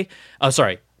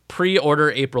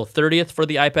pre-order April 30th for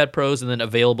the iPad Pros, and then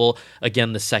available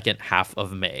again the second half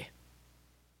of May.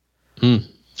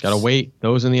 Gotta wait.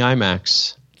 Those in the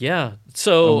iMacs. Yeah.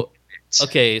 So,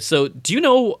 okay. So do you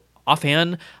know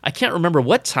offhand, I can't remember,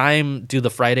 what time do the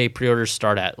Friday pre-orders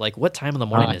start at? Like, what time in the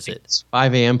morning is it? It's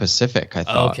 5 a.m. Pacific, I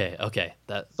thought. Okay.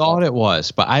 Thought it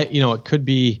was, but it could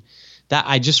be that.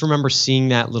 I just remember seeing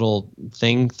that little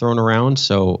thing thrown around,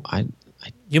 so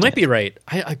You might be right.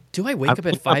 Do I wake up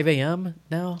at 5 a.m.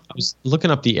 now? I was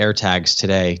looking up the AirTags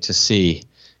today to see,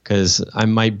 because I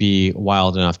might be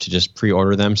wild enough to just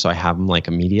pre-order them so I have them like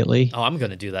immediately. Oh, I'm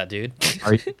going to do that, dude.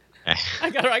 I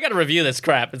gotta review this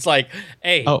crap. It's like,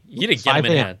 hey, you didn't get them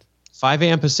in hand. 5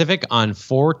 a.m. Pacific on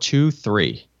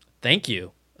 4/2/3. Thank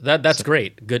you. That's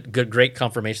great. Great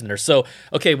confirmation there. So,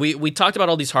 okay, we talked about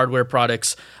all these hardware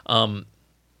products.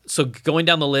 So going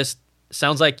down the list,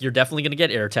 sounds like you're definitely going to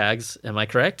get AirTags. Am I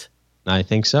correct? I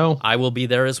think so. I will be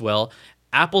there as well.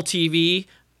 Apple TV,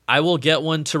 I will get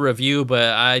one to review, but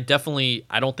I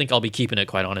don't think I'll be keeping it,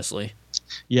 quite honestly.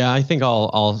 Yeah, I think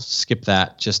I'll skip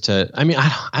that just to. I mean,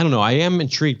 I don't know. I am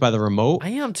intrigued by the remote. I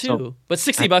am too, but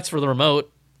 $60 for the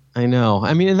remote. I know.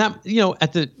 I mean, and that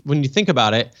when you think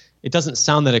about it, it doesn't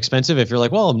sound that expensive. If you're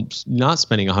like, well, I'm not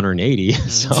spending 180,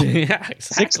 so yeah, exactly.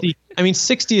 60. I mean,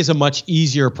 60 is a much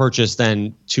easier purchase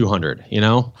than 200.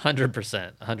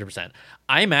 100%.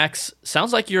 iMacs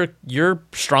sounds like you're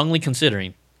strongly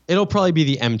considering. It'll probably be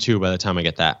the M2 by the time I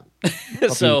get that.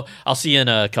 So I'll see you in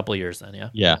a couple of years then. Yeah.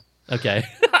 Yeah. Okay.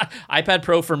 iPad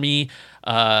Pro for me,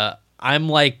 I'm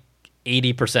like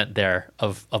 80% there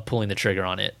of pulling the trigger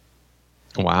on it.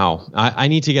 Wow. I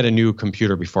need to get a new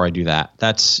computer before I do that.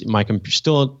 That's my computer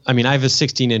still. I mean, I have a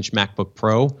 16-inch MacBook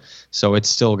Pro, so it's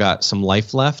still got some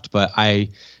life left. But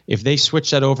if they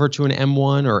switch that over to an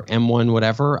M1 or M1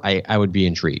 whatever, I would be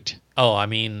intrigued. Oh, I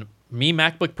mean, the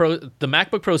MacBook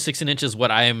Pro 16-inch is what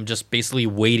I am just basically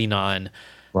waiting on.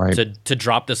 Right. To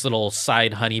drop this little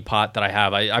side honeypot that I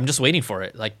have. I'm just waiting for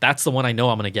it. Like, that's the one I know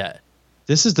I'm going to get.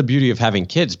 This is the beauty of having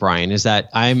kids, Brian, is that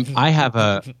I have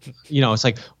a, it's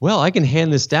like, well, I can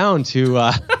hand this down to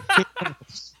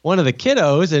one of the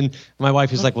kiddos. And my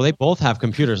wife is like, well, they both have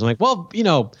computers. I'm like, well,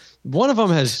 one of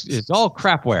them is all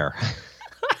crapware.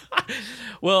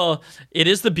 Well, it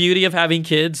is the beauty of having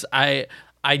kids.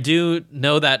 I do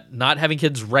know that not having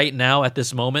kids right now at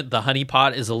this moment, the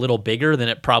honeypot is a little bigger than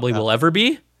it probably will ever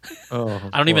be. Oh,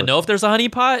 I don't even know if there's a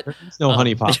honeypot. There's no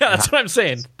honeypot. Yeah, that's what I'm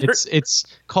saying. It's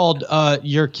called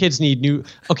your kids need new.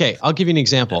 Okay, I'll give you an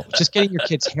example. Just getting your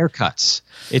kids haircuts.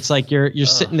 It's like you're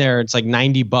sitting there. It's like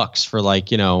 $90 for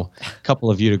a couple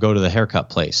of you to go to the haircut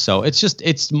place. So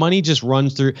it's money just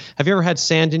runs through. Have you ever had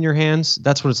sand in your hands?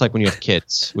 That's what it's like when you have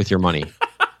kids with your money.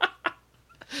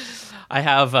 I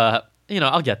have.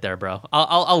 I'll get there, bro.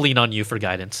 I'll lean on you for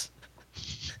guidance.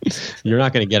 You're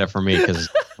not going to get it from me because.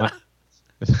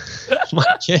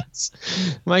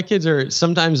 My kids are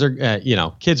sometimes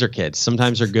kids are kids.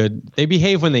 Sometimes they're good. They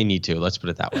behave when they need to. Let's put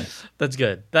it that way. That's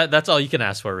good. That's all you can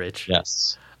ask for, Rich.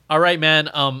 Yes. All right, man.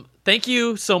 Thank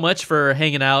you so much for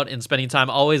hanging out and spending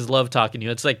time. Always love talking to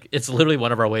you. It's literally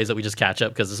one of our ways that we just catch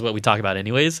up because this is what we talk about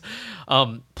anyways.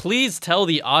 Please tell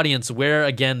the audience where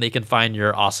again they can find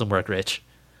your awesome work, Rich.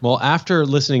 Well, after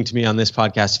listening to me on this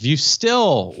podcast, if you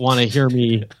still want to hear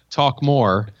me talk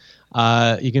more,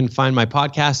 you can find my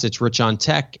podcast. It's Rich on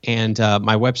Tech, and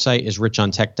my website is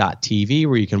richontech.tv,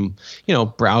 where you can,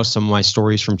 browse some of my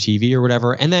stories from TV or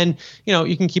whatever. And then,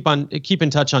 you can keep in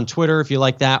touch on Twitter if you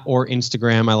like that, or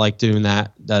Instagram. I like doing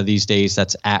that these days.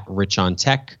 That's at Rich on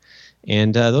Tech.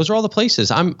 And those are all the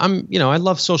places. I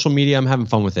love social media. I'm having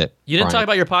fun with it. You didn't talk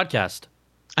about your podcast.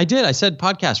 I did. I said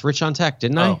podcast, Rich on Tech,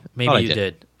 didn't I? Maybe you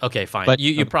did. Okay, fine. But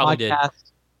you probably did.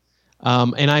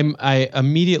 And I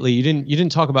immediately you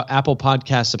didn't talk about Apple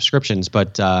Podcast subscriptions,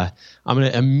 but I'm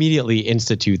going to immediately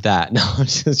institute that. No, I'm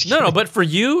just kidding. No. But for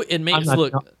you, it makes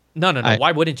look. No.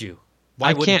 Why wouldn't you?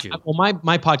 Why wouldn't you? Well,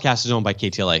 my podcast is owned by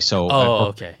KTLA, so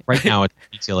okay. Right now it's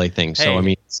a KTLA thing. So I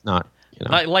mean, it's not.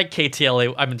 Like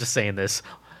KTLA. I'm just saying this.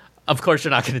 Of course,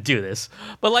 you're not going to do this,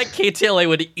 but like KTLA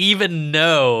would even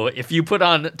know if you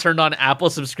turned on Apple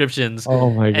subscriptions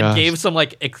and gave some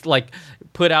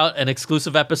put out an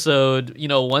exclusive episode,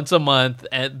 once a month,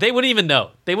 and they wouldn't even know.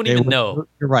 They wouldn't even know.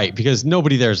 You're right, because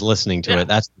nobody there is listening to it.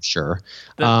 That's for sure.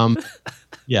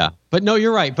 Yeah, but no,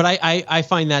 you're right. But I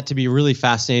find that to be really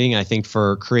fascinating. I think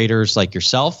for creators like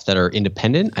yourself that are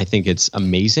independent, I think it's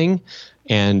amazing.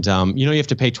 And you have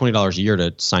to pay $20 a year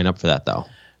to sign up for that, though.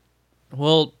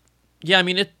 Well. Yeah, I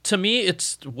mean, to me,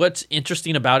 it's what's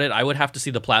interesting about it. I would have to see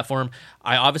the platform.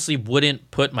 I obviously wouldn't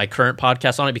put my current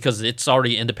podcast on it because it's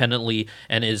already independently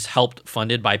and is helped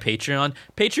funded by Patreon.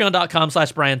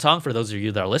 Patreon.com/Brian Tong for those of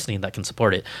you that are listening that can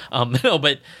support it.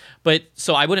 But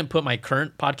so I wouldn't put my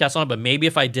current podcast on it, but maybe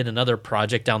if I did another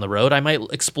project down the road, I might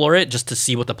explore it just to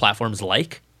see what the platform's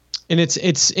like. And it's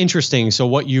interesting. So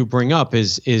what you bring up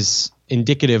is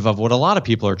indicative of what a lot of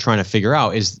people are trying to figure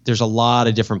out. Is there's a lot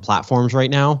of different platforms right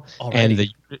now,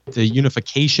 already. And the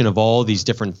unification of all these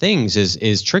different things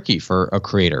is tricky for a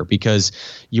creator because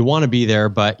you want to be there,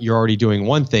 but you're already doing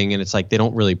one thing, and it's like they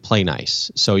don't really play nice.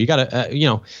 So you got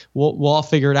to, we'll all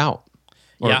figure it out.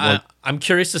 I'm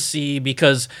curious to see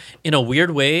because in a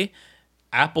weird way,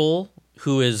 Apple,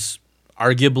 who is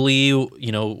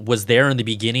arguably, was there in the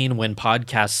beginning when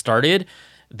podcasts started,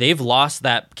 they've lost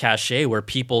that cachet where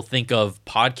people think of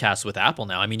podcasts with Apple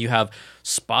now. I mean, you have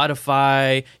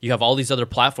Spotify, you have all these other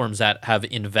platforms that have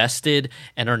invested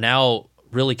and are now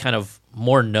really kind of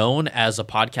more known as a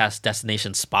podcast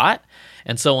destination spot.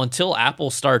 And so until Apple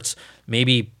starts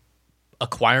maybe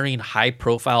acquiring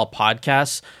high-profile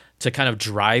podcasts to kind of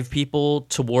drive people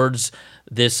towards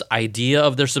this idea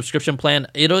of their subscription plan,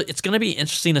 it's going to be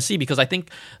interesting to see, because I think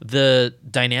the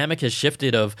dynamic has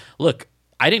shifted of, look,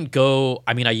 I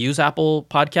use Apple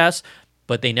Podcasts,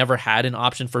 but they never had an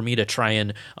option for me to try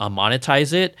and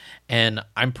monetize it. And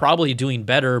I'm probably doing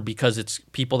better because it's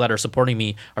people that are supporting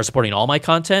me are supporting all my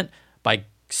content by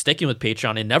sticking with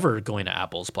Patreon and never going to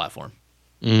Apple's platform.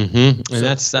 Mm-hmm. And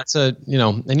that's a,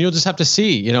 and you'll just have to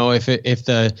see, if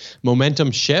the momentum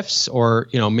shifts, or,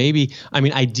 maybe,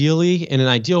 ideally, in an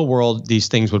ideal world, these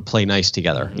things would play nice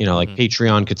together. Like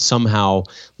Patreon could somehow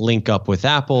link up with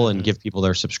Apple and give people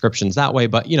their subscriptions that way.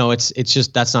 But, it's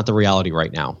just, that's not the reality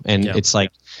right now. And it's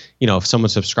like, if someone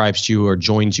subscribes to you or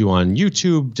joins you on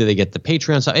YouTube, do they get the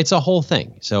Patreon stuff? It's a whole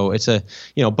thing. So it's a,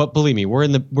 but believe me,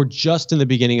 we're just in the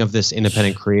beginning of this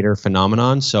independent creator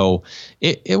phenomenon. So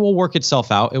it will work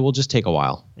itself out. It will just take a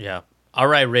while. Yeah. All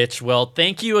right, Rich. Well,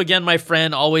 thank you again, my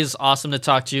friend. Always awesome to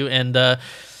talk to you. And I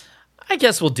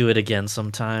guess we'll do it again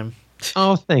sometime.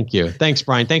 Oh, thank you. Thanks,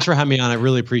 Brian. Thanks for having me on. I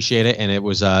really appreciate it. And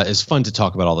it's fun to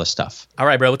talk about all this stuff. All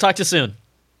right, bro. We'll talk to you soon.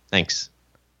 Thanks.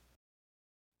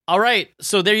 All right,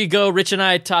 so there you go. Rich and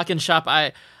I talking shop.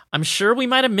 I'm sure we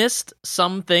might have missed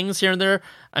some things here and there.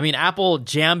 I mean, Apple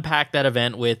jam-packed that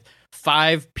event with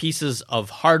 5 pieces of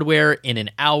hardware in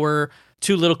an hour,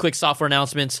 2 little quick software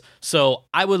announcements. So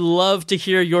I would love to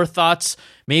hear your thoughts,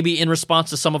 maybe in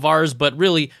response to some of ours. But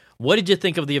really, what did you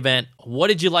think of the event? What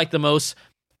did you like the most?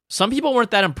 Some people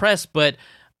weren't that impressed, but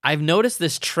I've noticed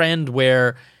this trend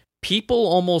where people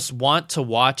almost want to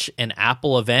watch an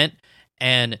Apple event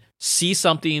and see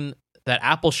something that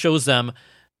Apple shows them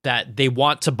that they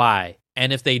want to buy.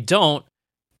 And if they don't,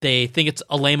 they think it's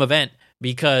a lame event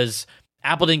because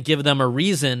Apple didn't give them a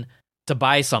reason to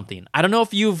buy something. I don't know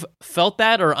if you've felt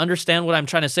that or understand what I'm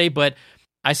trying to say, but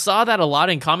I saw that a lot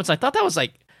in comments. I thought that was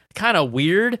like kind of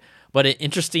weird, but an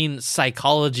interesting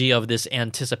psychology of this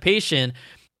anticipation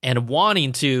and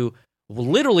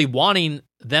literally wanting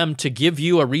them to give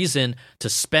you a reason to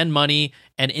spend money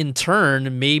and in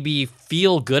turn maybe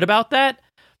feel good about that.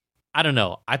 I don't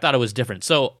know. I thought it was different.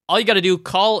 So all you got to do,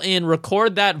 call in,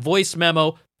 record that voice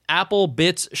memo,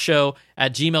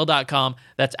 applebitsshow@gmail.com.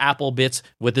 That's applebits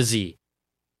with a Z.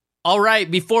 All right,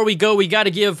 before we go, we got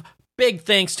to give big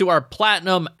thanks to our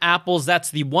Platinum Apples. That's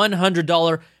the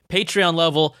 $100 Patreon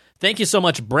level. Thank you so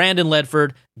much, Brandon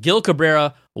Ledford, Gil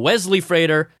Cabrera, Wesley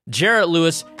Frater, Jarrett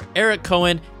Lewis, Eric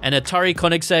Cohen, and Atari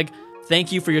Koenigsegg.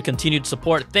 Thank you for your continued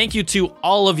support. Thank you to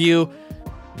all of you.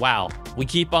 Wow, we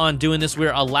keep on doing this.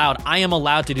 I am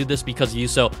allowed to do this because of you.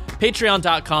 So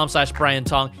patreon.com/Brian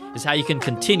Tong is how you can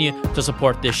continue to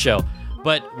support this show.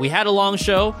 But we had a long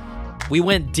show. We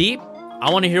went deep. I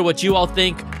want to hear what you all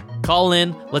think. Call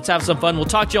in. Let's have some fun. We'll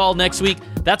talk to you all next week.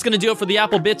 That's going to do it for the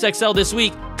Apple Bits XL this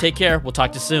week. Take care. We'll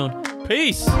talk to you soon.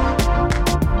 Peace.